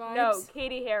 Sisters vibes? No,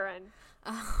 Katie Heron.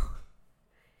 Oh.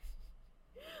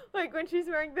 Like when she's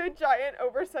wearing the giant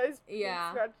oversized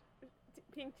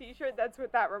pink t-shirt, that's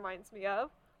what that reminds me of.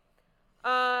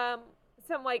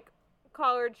 Some like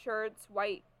collared shirts,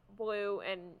 white, blue,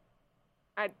 and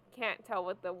I can't tell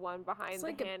what the one behind It's the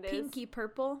like hand a is. pinky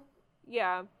purple.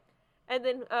 Yeah. And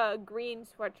then a green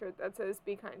sweatshirt that says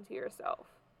 "Be kind to yourself."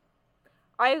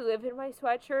 I live in my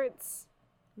sweatshirts.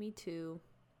 Me too.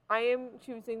 I am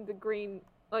choosing the green,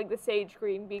 like the sage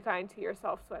green "Be kind to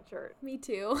yourself" sweatshirt. Me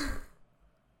too.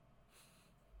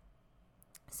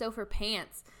 So for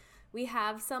pants, we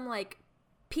have some like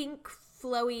pink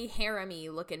flowy harem-y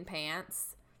looking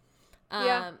pants.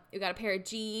 Yeah. You got a pair of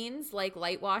jeans, like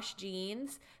light wash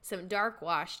jeans, some dark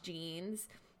wash jeans,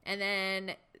 and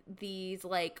then these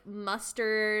like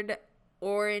mustard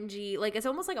orangey, like it's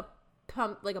almost like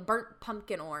a burnt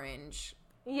pumpkin orange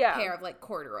Yeah. pair of like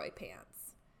corduroy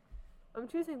pants. I'm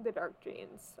choosing the dark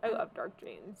jeans. I love dark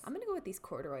jeans. I'm gonna go with these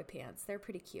corduroy pants. They're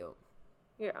pretty cute.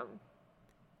 Yeah.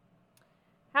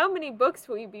 How many books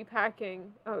will you be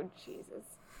packing? Oh, Jesus.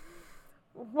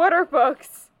 What are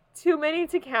books? Too many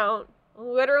to count.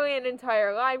 Literally an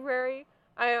entire library.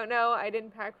 I don't know. I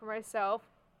didn't pack for myself.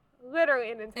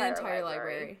 Literally an entire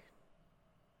library.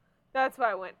 That's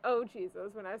why I went, oh,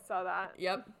 Jesus, when I saw that.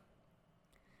 Yep.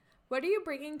 What are you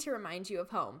bringing to remind you of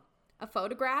home? A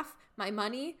photograph? My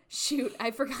money? Shoot,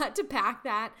 I forgot to pack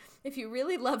that. If you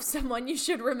really love someone, you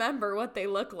should remember what they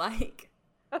look like.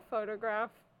 A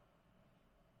photograph.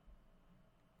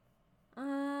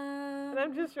 And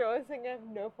I'm just realizing I have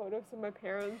no photos of my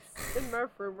parents in my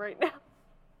room right now.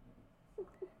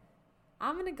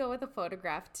 I'm going to go with a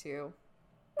photograph too.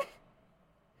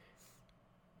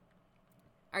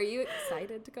 Are you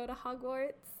excited to go to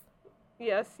Hogwarts?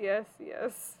 Yes, yes,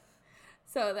 yes.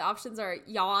 So the options are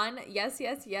yawn, yes,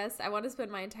 yes, yes, I want to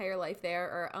spend my entire life there,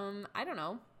 or I don't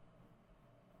know.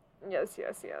 Yes,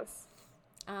 yes, yes.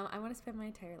 I want to spend my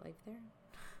entire life there.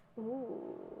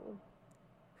 Ooh.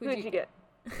 Who'd Who'd you get?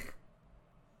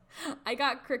 I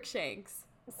got Crookshanks.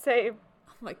 Same.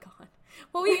 Oh my god.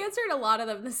 Well, we answered a lot of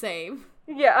them the same.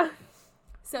 Yeah.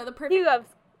 So the He perfect loves...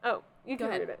 Oh, you Go can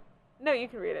ahead. read it. No, you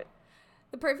can read it.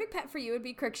 the perfect pet for you would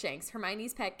be Crookshanks,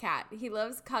 Hermione's pet cat. He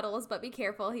loves cuddles, but be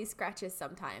careful, he scratches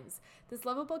sometimes. This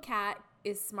lovable cat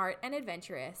is smart and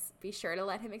adventurous. Be sure to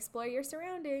let him explore your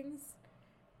surroundings.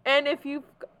 And if you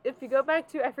go back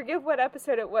to, I forget what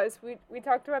episode it was, we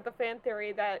talked about the fan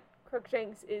theory that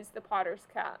Crookshanks is the Potter's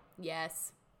cat.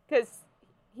 Yes, Because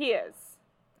he is.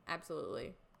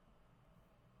 absolutely.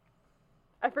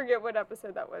 I forget what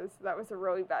episode that was. That was a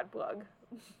really bad plug.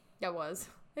 That was.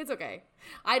 It's okay.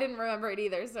 I didn't remember it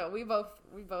either, so we both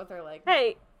are like,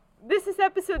 Hey, this is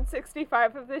episode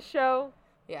 65 of this show.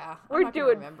 yeah, We're not gonna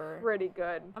doing remember. pretty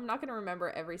good. I'm not gonna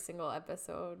remember every single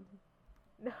episode.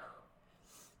 No.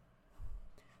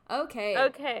 Okay.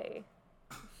 Okay.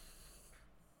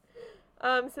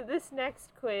 So this next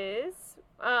quiz,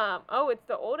 it's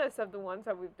the oldest of the ones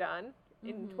that we've done.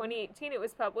 In 2018 it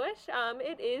was published.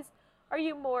 It is, are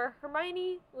you more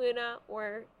Hermione, Luna,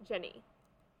 or Jenny?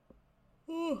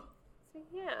 Ooh. So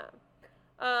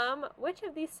yeah. Which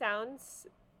of these sounds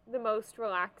the most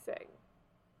relaxing?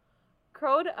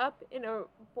 Curled up in a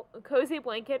cozy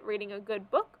blanket reading a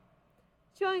good book,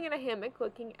 chilling in a hammock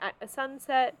looking at a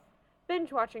sunset,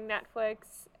 binge watching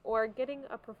Netflix, or getting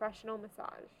a professional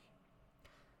massage.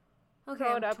 Okay,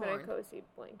 Curled I'm up in a torn. cozy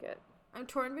blanket. I'm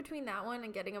torn between that one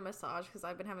and getting a massage because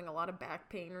I've been having a lot of back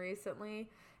pain recently,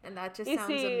 and that just You sounds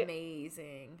see-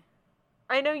 amazing.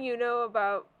 I know you know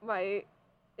about my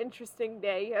interesting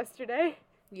day yesterday.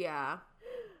 Yeah.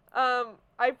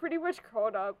 I pretty much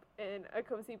curled up in a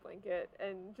cozy blanket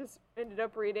and just ended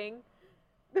up reading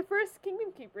the first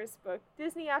Kingdom Keepers book,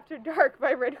 Disney After Dark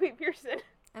by Redway Pearson.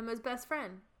 Emma's best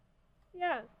friend.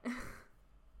 Yeah.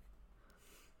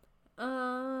 So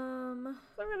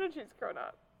So I'm gonna choose curled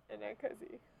up in a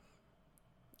cozy.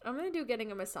 I'm gonna do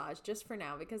getting a massage just for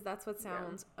now because that's what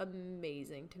sounds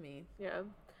amazing to me. Yeah.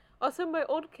 Also, my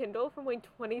old Kindle from like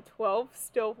 2012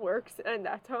 still works, and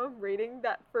that's how I'm reading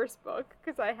that first book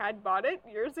because I had bought it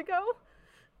years ago.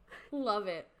 Love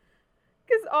it.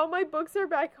 Because all my books are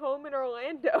back home in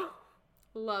Orlando.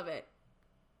 Love it.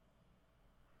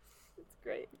 It's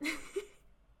great.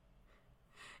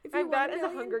 If I'm won that a and the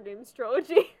million- Hunger Games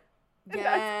trilogy. And Yes.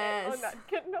 that's it on that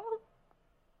Kindle.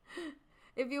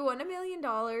 If you won $1 million,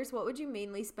 what would you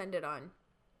mainly spend it on?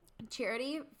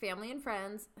 Charity, family and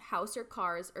friends, house or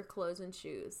cars, or clothes and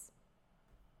shoes?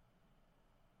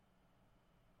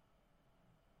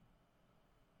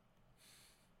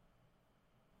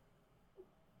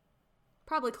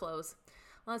 Probably clothes.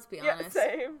 Let's be Yeah, honest.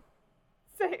 same.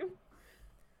 Same.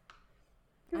 I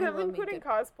Because I've been love putting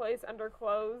makeup. cosplays under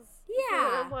clothes. So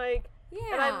Yeah. I'm like,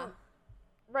 Yeah. and I'm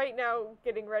right now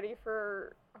getting ready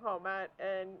for Hallmat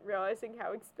and realizing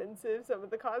how expensive some of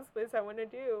the cosplays I want to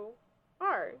do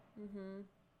are. Mm-hmm.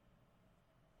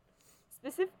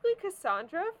 Specifically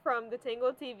Cassandra from the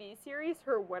Tangled TV series,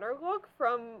 her winter look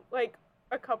from like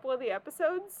a couple of the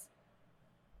episodes.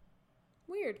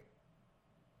 Weird.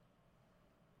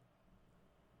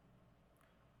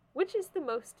 Which is the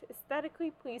most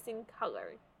aesthetically pleasing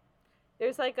color?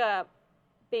 There's like a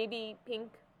baby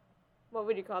pink. What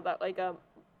would you call that? Like a.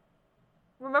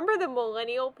 Remember the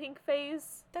millennial pink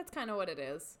phase? That's kind of what it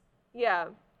is. Yeah.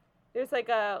 There's like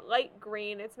a light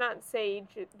green. It's not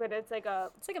sage, but it's like a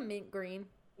It's like a mint green.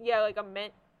 like a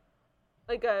mint,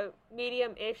 like a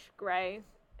medium-ish gray,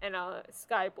 and a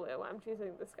sky blue. I'm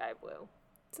choosing the sky blue.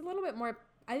 It's a little bit more,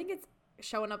 I think it's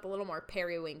showing up a little more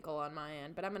periwinkle on my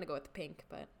end, but I'm going to go with the pink,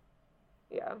 but.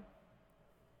 Yeah.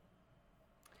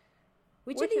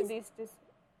 Which of of these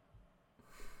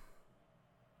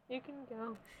You can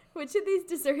go. Which of these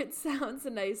desserts sounds the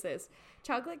nicest?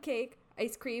 Chocolate cake,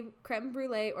 ice cream, creme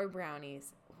brulee, or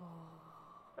brownies?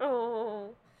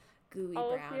 Oh. Gooey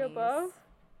All brownies. of the above?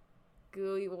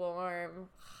 Gooey warm.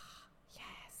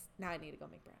 Yes. Now I need to go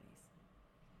make brownies.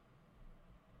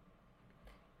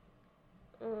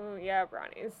 Oh, yeah,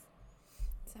 brownies.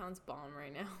 Sounds bomb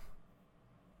right now.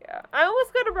 Yeah. I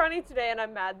almost got a brownie today, and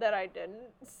I'm mad that I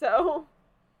didn't, so.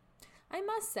 I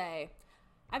must say,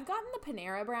 I've gotten the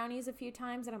Panera brownies a few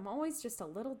times, and I'm always just a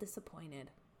little disappointed.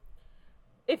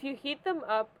 If you heat them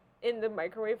up in the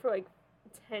microwave for like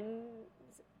 10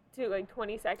 to like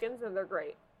 20 seconds, then they're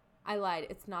great. I lied.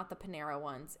 It's not the Panera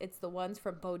ones. It's the ones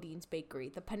from Bodine's Bakery.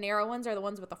 The Panera ones are the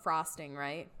ones with the frosting,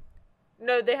 right?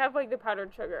 No, they have like the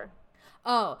powdered sugar.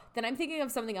 Oh, then I'm thinking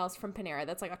of something else from Panera.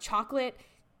 That's like a chocolate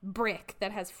brick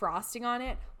that has frosting on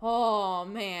it. Oh,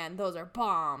 man. Those are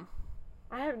bomb.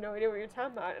 I have no idea what you're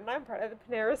talking about, and I'm part of the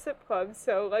Panera Sip Club,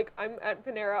 so like I'm at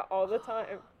Panera all the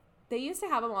time. They used to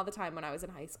have them all the time when I was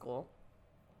in high school.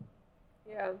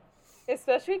 Yeah.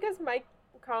 Especially because my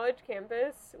college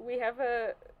campus, we have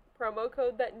a promo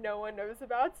code that no one knows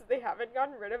about, so they haven't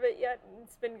gotten rid of it yet, and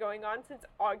it's been going on since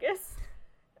August.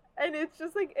 And it's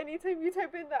just like anytime you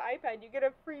type in the iPad, you get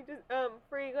a free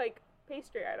like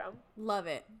pastry item. Love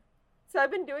it. So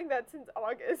I've been doing that since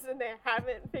August, and they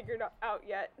haven't figured out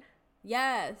yet.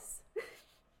 Yes.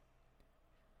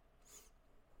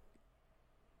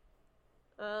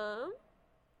 How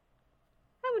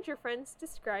would your friends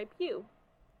describe you?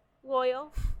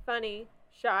 Loyal, funny,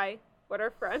 shy. What are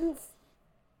friends?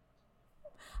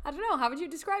 I don't know. How would you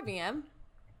describe me, Em?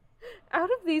 Out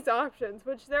of these options,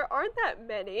 which there aren't that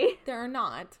many, There are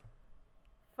not.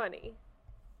 funny.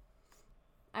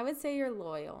 I would say you're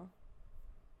loyal.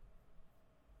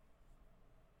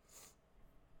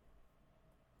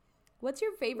 What's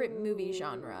your favorite movie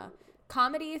genre?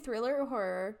 Comedy, thriller, or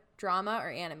horror, drama, or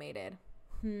animated?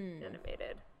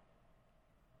 Animated.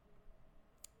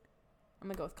 I'm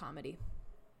gonna go with comedy.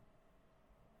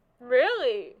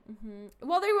 Really?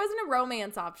 Well, there wasn't a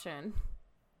romance option.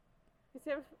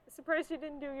 I'm surprised you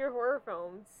didn't do your horror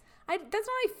films. That's not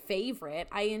my favorite.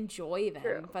 I enjoy them,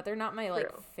 True. but they're not my like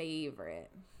True.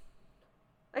 favorite.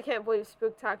 I can't believe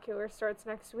Spooktacular starts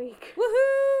next week.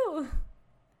 Woohoo!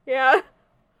 Yeah.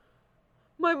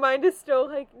 My mind is still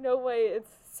like, no way,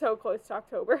 it's so close to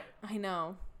October. I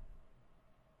know.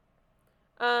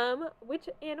 Which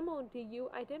animal do you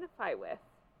identify with?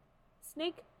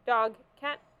 Snake, dog,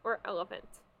 cat, or elephant?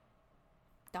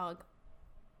 Dog.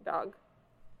 Dog.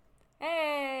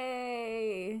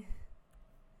 Hey!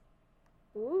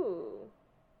 Ooh.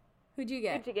 Who'd you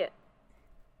get? What'd you get?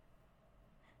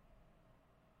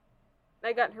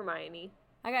 I got Hermione.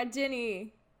 I got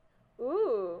Ginny.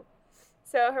 Ooh.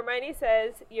 So Hermione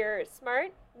says, you're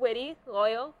smart, witty,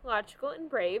 loyal, logical, and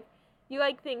brave. You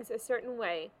like things a certain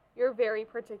way. You're very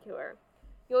particular.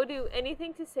 You'll do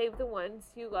anything to save the ones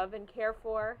you love and care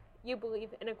for. You believe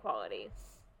in equality.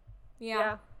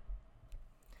 Yeah.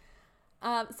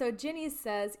 So Ginny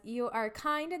says, you are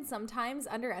kind and sometimes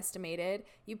underestimated.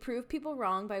 You prove people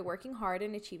wrong by working hard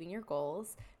and achieving your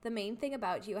goals. The main thing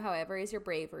about you, however, is your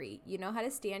bravery. You know how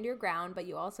to stand your ground, but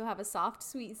you also have a soft,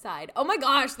 sweet side. Oh my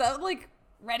gosh, that like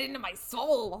read into my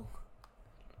soul.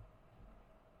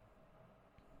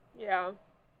 Yeah.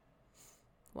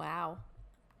 Wow.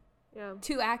 Yeah.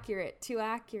 Too accurate. Too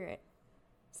accurate.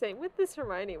 Same with this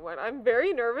Hermione one. I'm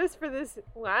very nervous for this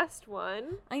last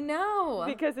one I know.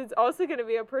 because it's also going to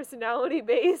be a personality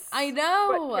based I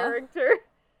know. character.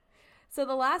 So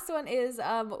the last one is,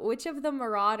 which of the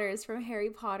Marauders from Harry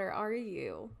Potter are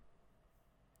you?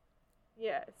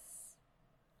 Yes.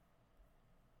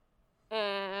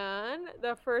 And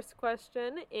the first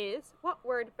question is, what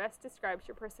word best describes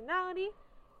your personality?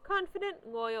 Confident,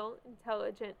 loyal,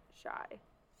 intelligent, shy.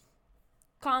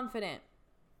 Confident.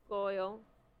 Loyal.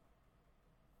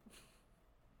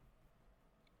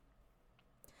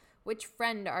 Which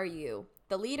friend are you?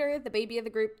 The leader, the baby of the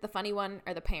group, the funny one,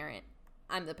 or the parent?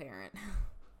 I'm the parent. I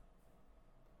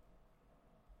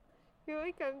feel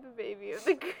like I'm the baby of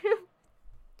the group.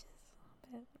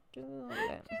 Just a little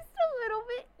bit. Just a little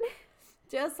bit.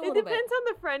 Just a It little bit. depends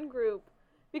on the friend group.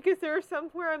 Because there are some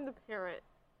where I'm the parent.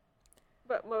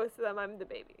 But most of them I'm the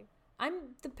baby.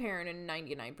 I'm the parent in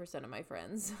 99% of my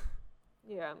friends.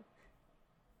 Yeah.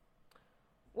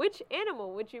 Which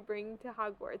animal would you bring to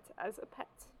Hogwarts as a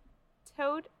pet?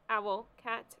 Toad, owl,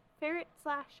 cat, ferret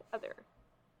 / other.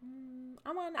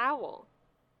 I want Owl.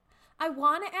 I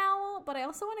want an owl, but I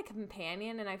also want a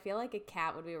companion, and I feel like a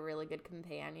cat would be a really good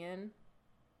companion.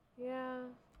 Yeah.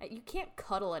 You can't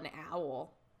cuddle an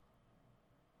owl.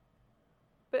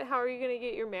 But how are you going to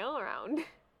get your mail around?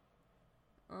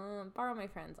 Borrow my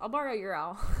friends. I'll borrow your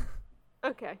owl.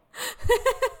 Okay.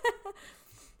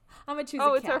 I'm gonna choose a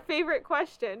Oh, cat. it's our favorite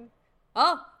question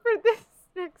Oh, for this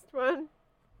next one.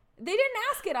 they didn't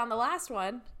ask it on the last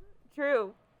one.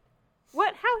 True.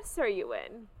 What house are you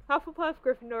in? Hufflepuff,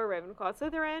 Gryffindor, Ravenclaw,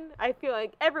 Slytherin? I feel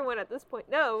like everyone at this point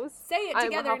knows. Say it I'm a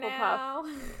together Hufflepuff. now.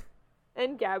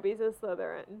 And Gabby's a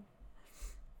Slytherin.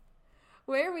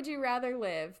 Where would you rather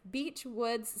live? Beach,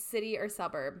 woods, city, or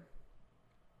suburb?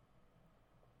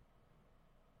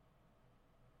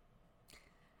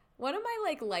 One of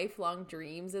my lifelong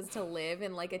dreams is to live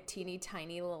in a teeny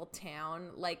tiny little town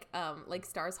like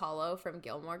Stars Hollow from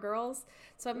Gilmore Girls.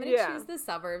 So I'm gonna choose the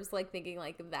suburbs, thinking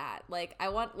that. I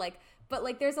want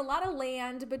but there's a lot of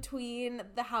land between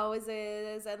the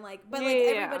houses and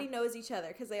everybody knows each other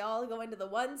because they all go into the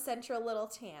one central little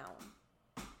town.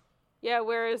 Yeah,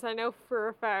 whereas I know for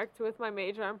a fact with my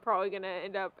major I'm probably gonna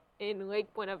end up in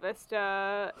Lake Buena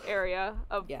Vista area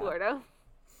of Florida.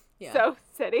 Yeah. So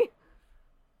city.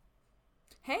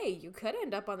 Hey, you could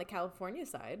end up on the California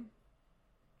side.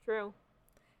 True.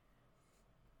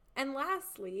 And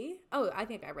lastly, oh, I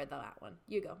think I read that one.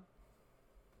 You go.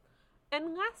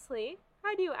 And lastly,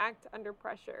 how do you act under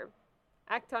pressure?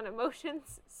 Act on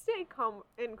emotions, stay calm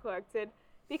and collected,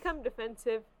 become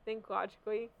defensive, think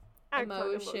logically, act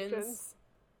on emotions.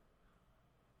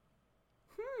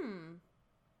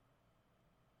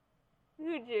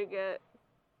 Who'd you get?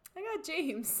 I got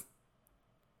James.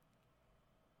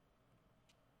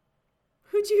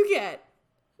 Who'd you get?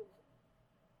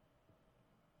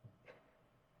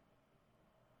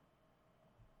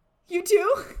 You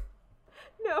too?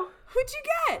 No, Who'd you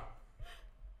get?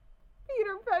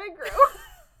 Peter Pettigrew.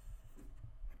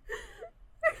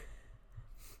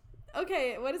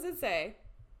 Okay, what does it say?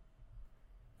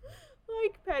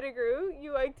 Like Pettigrew,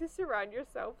 you like to surround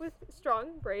yourself with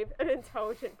strong, brave, and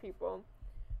intelligent people.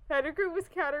 Pettigrew was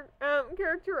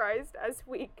characterized as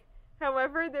weak.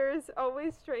 However, there is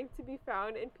always strength to be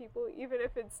found in people, even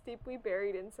if it's deeply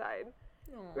buried inside.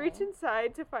 Aww. Reach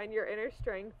inside to find your inner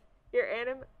strength. Your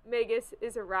animagus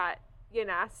is a rat. You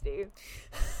nasty.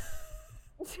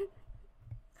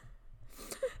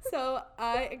 So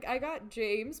I got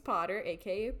James Potter,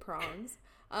 aka Prongs.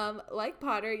 Like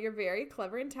Potter, you're very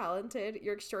clever and talented.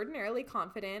 You're extraordinarily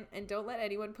confident and don't let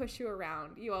anyone push you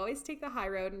around. You always take the high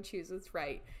road and choose what's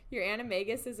right. Your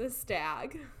animagus is a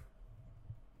stag.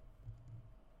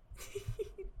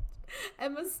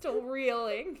 Emma's still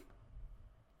reeling.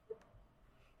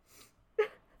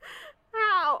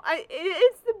 How?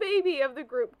 It's the baby of the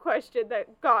group question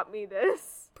that got me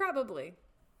this. Probably.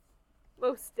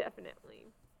 Most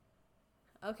definitely.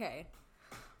 Okay.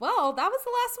 Well, that was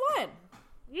the last one.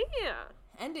 Yeah.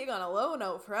 Ending on a low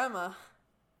note for Emma.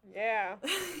 Yeah.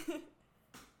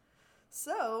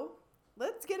 So,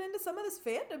 let's get into some of this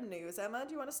fandom news. Emma,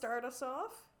 do you want to start us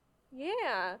off?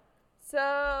 Yeah.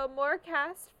 So, more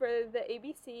cast for the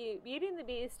ABC Beauty and the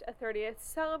Beast, a 30th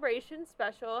celebration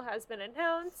special has been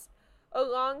announced.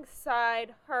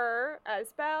 Alongside her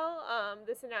as Belle,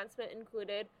 this announcement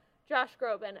included Josh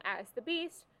Groban as the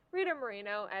Beast, Rita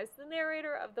Moreno as the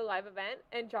narrator of the live event,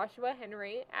 and Joshua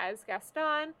Henry as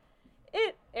Gaston.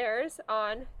 It airs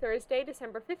on Thursday,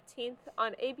 December 15th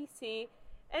on ABC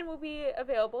and will be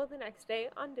available the next day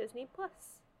on Disney+.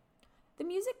 The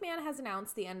Music Man has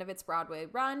announced the end of its Broadway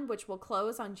run, which will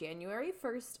close on January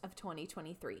 1st of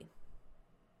 2023.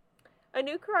 A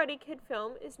new Karate Kid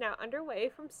film is now underway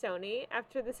from Sony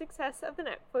after the success of the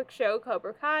Netflix show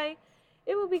Cobra Kai.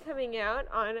 It will be coming out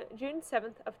on June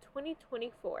 7th of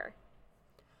 2024.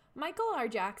 Michael R.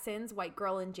 Jackson's White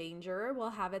Girl in Danger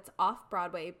will have its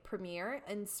off-Broadway premiere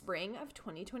in spring of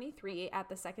 2023 at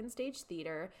the Second Stage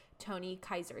Theater, Tony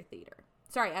Kaiser Theater.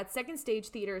 Sorry, at Second Stage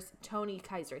Theater's Tony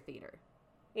Kaiser Theater.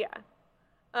 Yeah.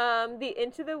 The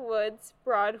Into the Woods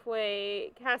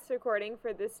Broadway cast recording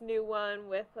for this new one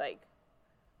with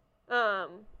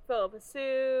Philippa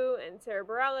Sue and Sarah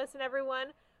Bareilles and everyone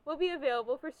will be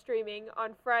available for streaming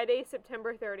on Friday,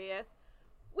 September 30th,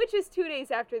 which is 2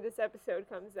 days after this episode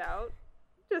comes out.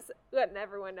 Just letting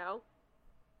everyone know.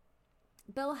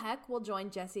 Bill Heck will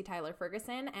join Jesse Tyler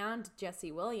Ferguson and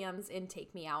Jesse Williams in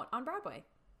Take Me Out on Broadway.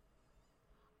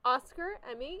 Oscar,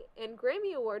 Emmy, and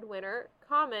Grammy Award winner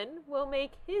Common will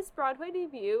make his Broadway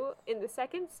debut in the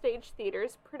Second Stage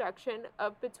Theater's production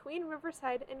of Between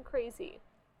Riverside and Crazy.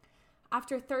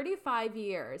 After 35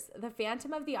 years, The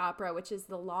Phantom of the Opera, which is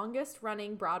the longest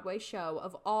running Broadway show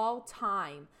of all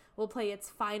time, will play its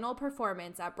final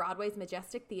performance at Broadway's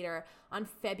Majestic Theater on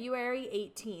February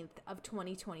 18th of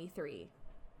 2023.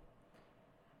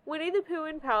 Winnie the Pooh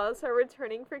and Palace are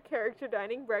returning for character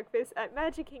dining breakfast at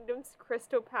Magic Kingdom's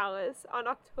Crystal Palace on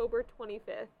October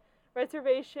 25th.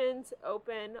 Reservations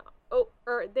opened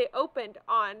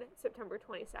on September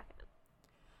 22nd.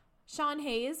 Sean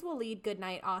Hayes will lead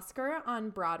Goodnight Oscar on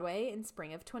Broadway in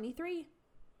spring of 23.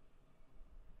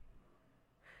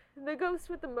 The Ghost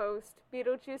with the Most,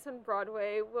 Beetlejuice on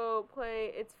Broadway, will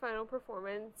play its final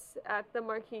performance at the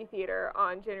Marquis Theater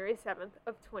on January 7th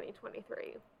of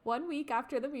 2023. 1 week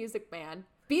after The Music Man,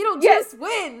 Beetlejuice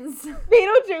wins!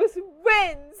 Beetlejuice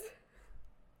wins!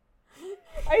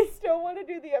 I still want to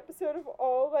do the episode of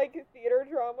all, like, theater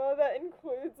drama that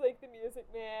includes, like, The Music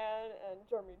Man and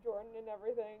Jeremy Jordan and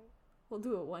everything. We'll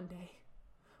do it one day.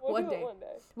 We'll do it one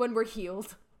day. When we're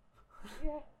healed.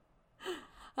 Yeah.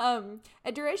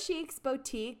 Adura Chic's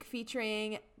boutique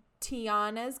featuring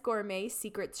Tiana's Gourmet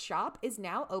Secrets Shop is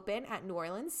now open at New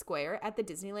Orleans Square at the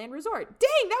Disneyland Resort.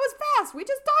 Dang, that was fast. We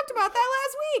just talked about that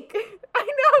last week. I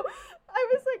know. I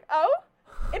was like, oh,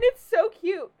 and it's so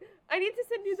cute. I need to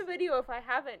send you the video if I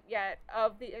haven't yet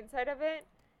of the inside of it.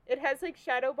 It has like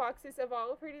shadow boxes of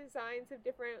all of her designs of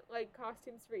different like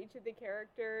costumes for each of the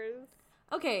characters.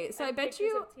 Okay, so I bet pictures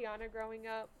you of Tiana growing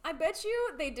up. I bet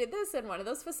you they did this in one of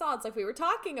those facades like we were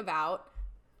talking about.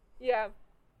 Yeah.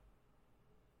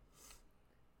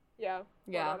 Yeah.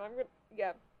 Yeah. Hold on,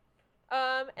 yeah.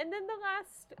 And then the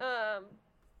last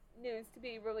news to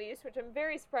be released, which I'm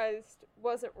very surprised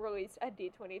wasn't released at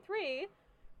D23,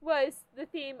 was the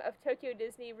theme of Tokyo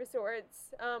Disney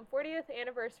Resort's 40th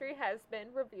anniversary has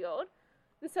been revealed.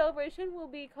 The celebration will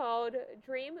be called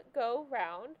Dream Go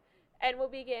Round and will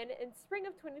begin in spring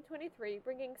of 2023,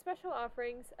 bringing special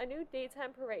offerings, a new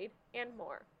daytime parade, and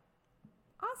more.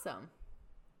 Awesome.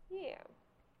 Yeah.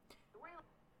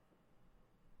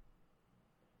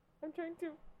 I'm trying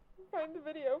to find the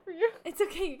video for you. It's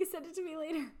okay. You can send it to me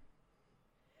later.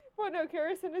 Well, no,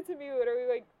 Kara sent it to me literally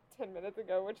like 10 minutes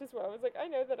ago, which is why I was like, I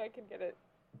know that I can get it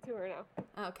to her now.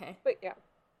 Okay. But yeah.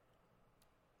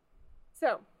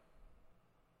 So,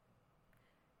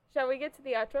 shall we get to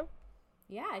the outro?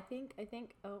 Yeah, I think,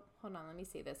 oh, hold on, let me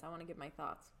see this. I want to give my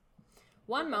thoughts.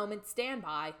 One moment, stand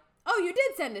by. Oh, you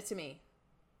did send it to me.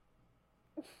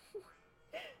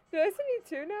 Did I send you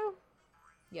two now?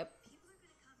 Yep.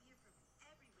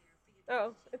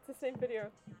 Oh, it's the same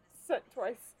video. Sent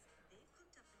twice. They've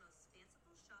cooked up the most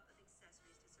fanciful shop of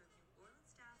accessories to serve New Orleans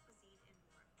style cuisine and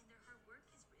more, and their hard work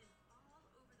is written all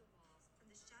over the walls, from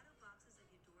the shadow boxes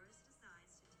of Eudora's designs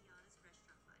to Tiana's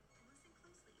restaurant vibe. And listen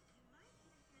closely, you might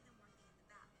even hear them working in the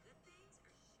back. Good things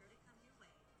are sure to come your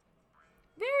way.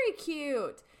 Very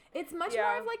cute. It's much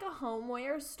more Yeah. of like a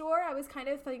homeware store. I was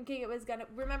kind of thinking it was gonna.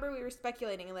 Remember, we were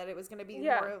speculating that it was gonna be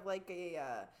Yeah. more of like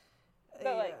a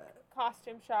The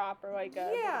costume shop or like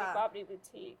a Yeah. Bobby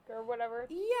boutique or whatever.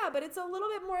 yeah, but it's a little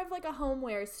bit more of like a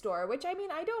homeware store, which I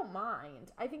mean, I don't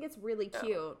mind. I think it's really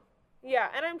cute. Yeah,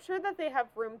 and I'm sure that they have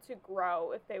room to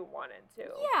grow if they wanted to.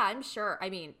 Yeah, I'm sure. I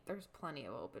mean, there's plenty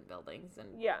of open buildings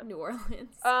in Yeah. New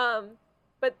Orleans.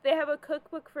 But they have a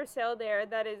cookbook for sale there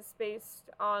that is based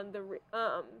on the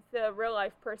real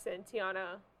life person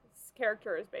Tiana's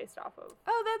character is based off of.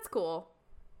 Oh, that's cool.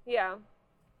 Yeah.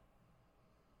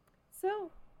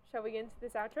 So, shall we get into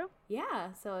this outro?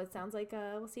 Yeah, so it sounds like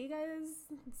we'll see you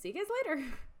guys later.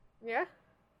 Yeah.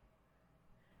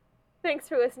 Thanks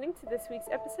for listening to this week's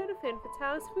episode of Fan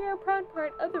Fatales. We are a proud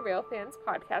part of the Real Fans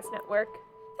Podcast Network.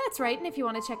 That's right, and if you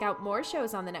want to check out more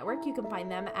shows on the network, you can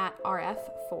find them at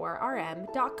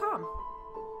rf4rm.com.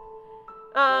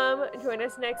 Join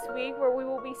us next week where we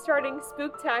will be starting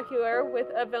Spooktacular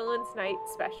with a Villain's Night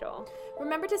special.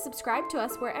 Remember to subscribe to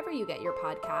us wherever you get your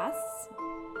podcasts.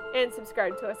 And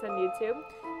subscribe to us on YouTube.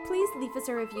 Please leave us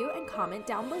a review and comment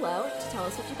down below to tell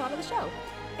us what you thought of the show.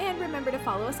 And remember to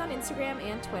follow us on Instagram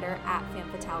and Twitter at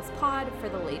FanFatalesPod for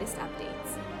the latest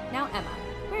updates. Now, Emma,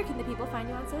 where can the people find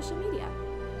you on social media?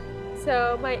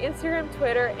 So my Instagram,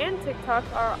 Twitter, and TikTok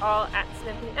are all at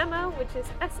SnippyEmma, which is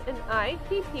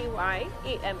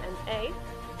SNIPPYEMMA.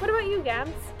 What about you,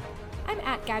 Gabs? I'm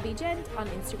at Gabby Gent on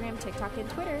Instagram, TikTok, and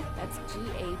Twitter. That's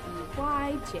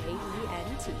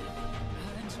GABYJENT.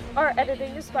 Our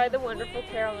editing is by the wonderful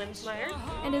Carol Linsmeyer.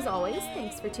 And as always,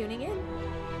 thanks for tuning in.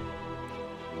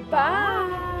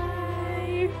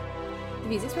 Bye! The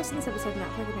views expressed in this episode are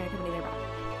not for the American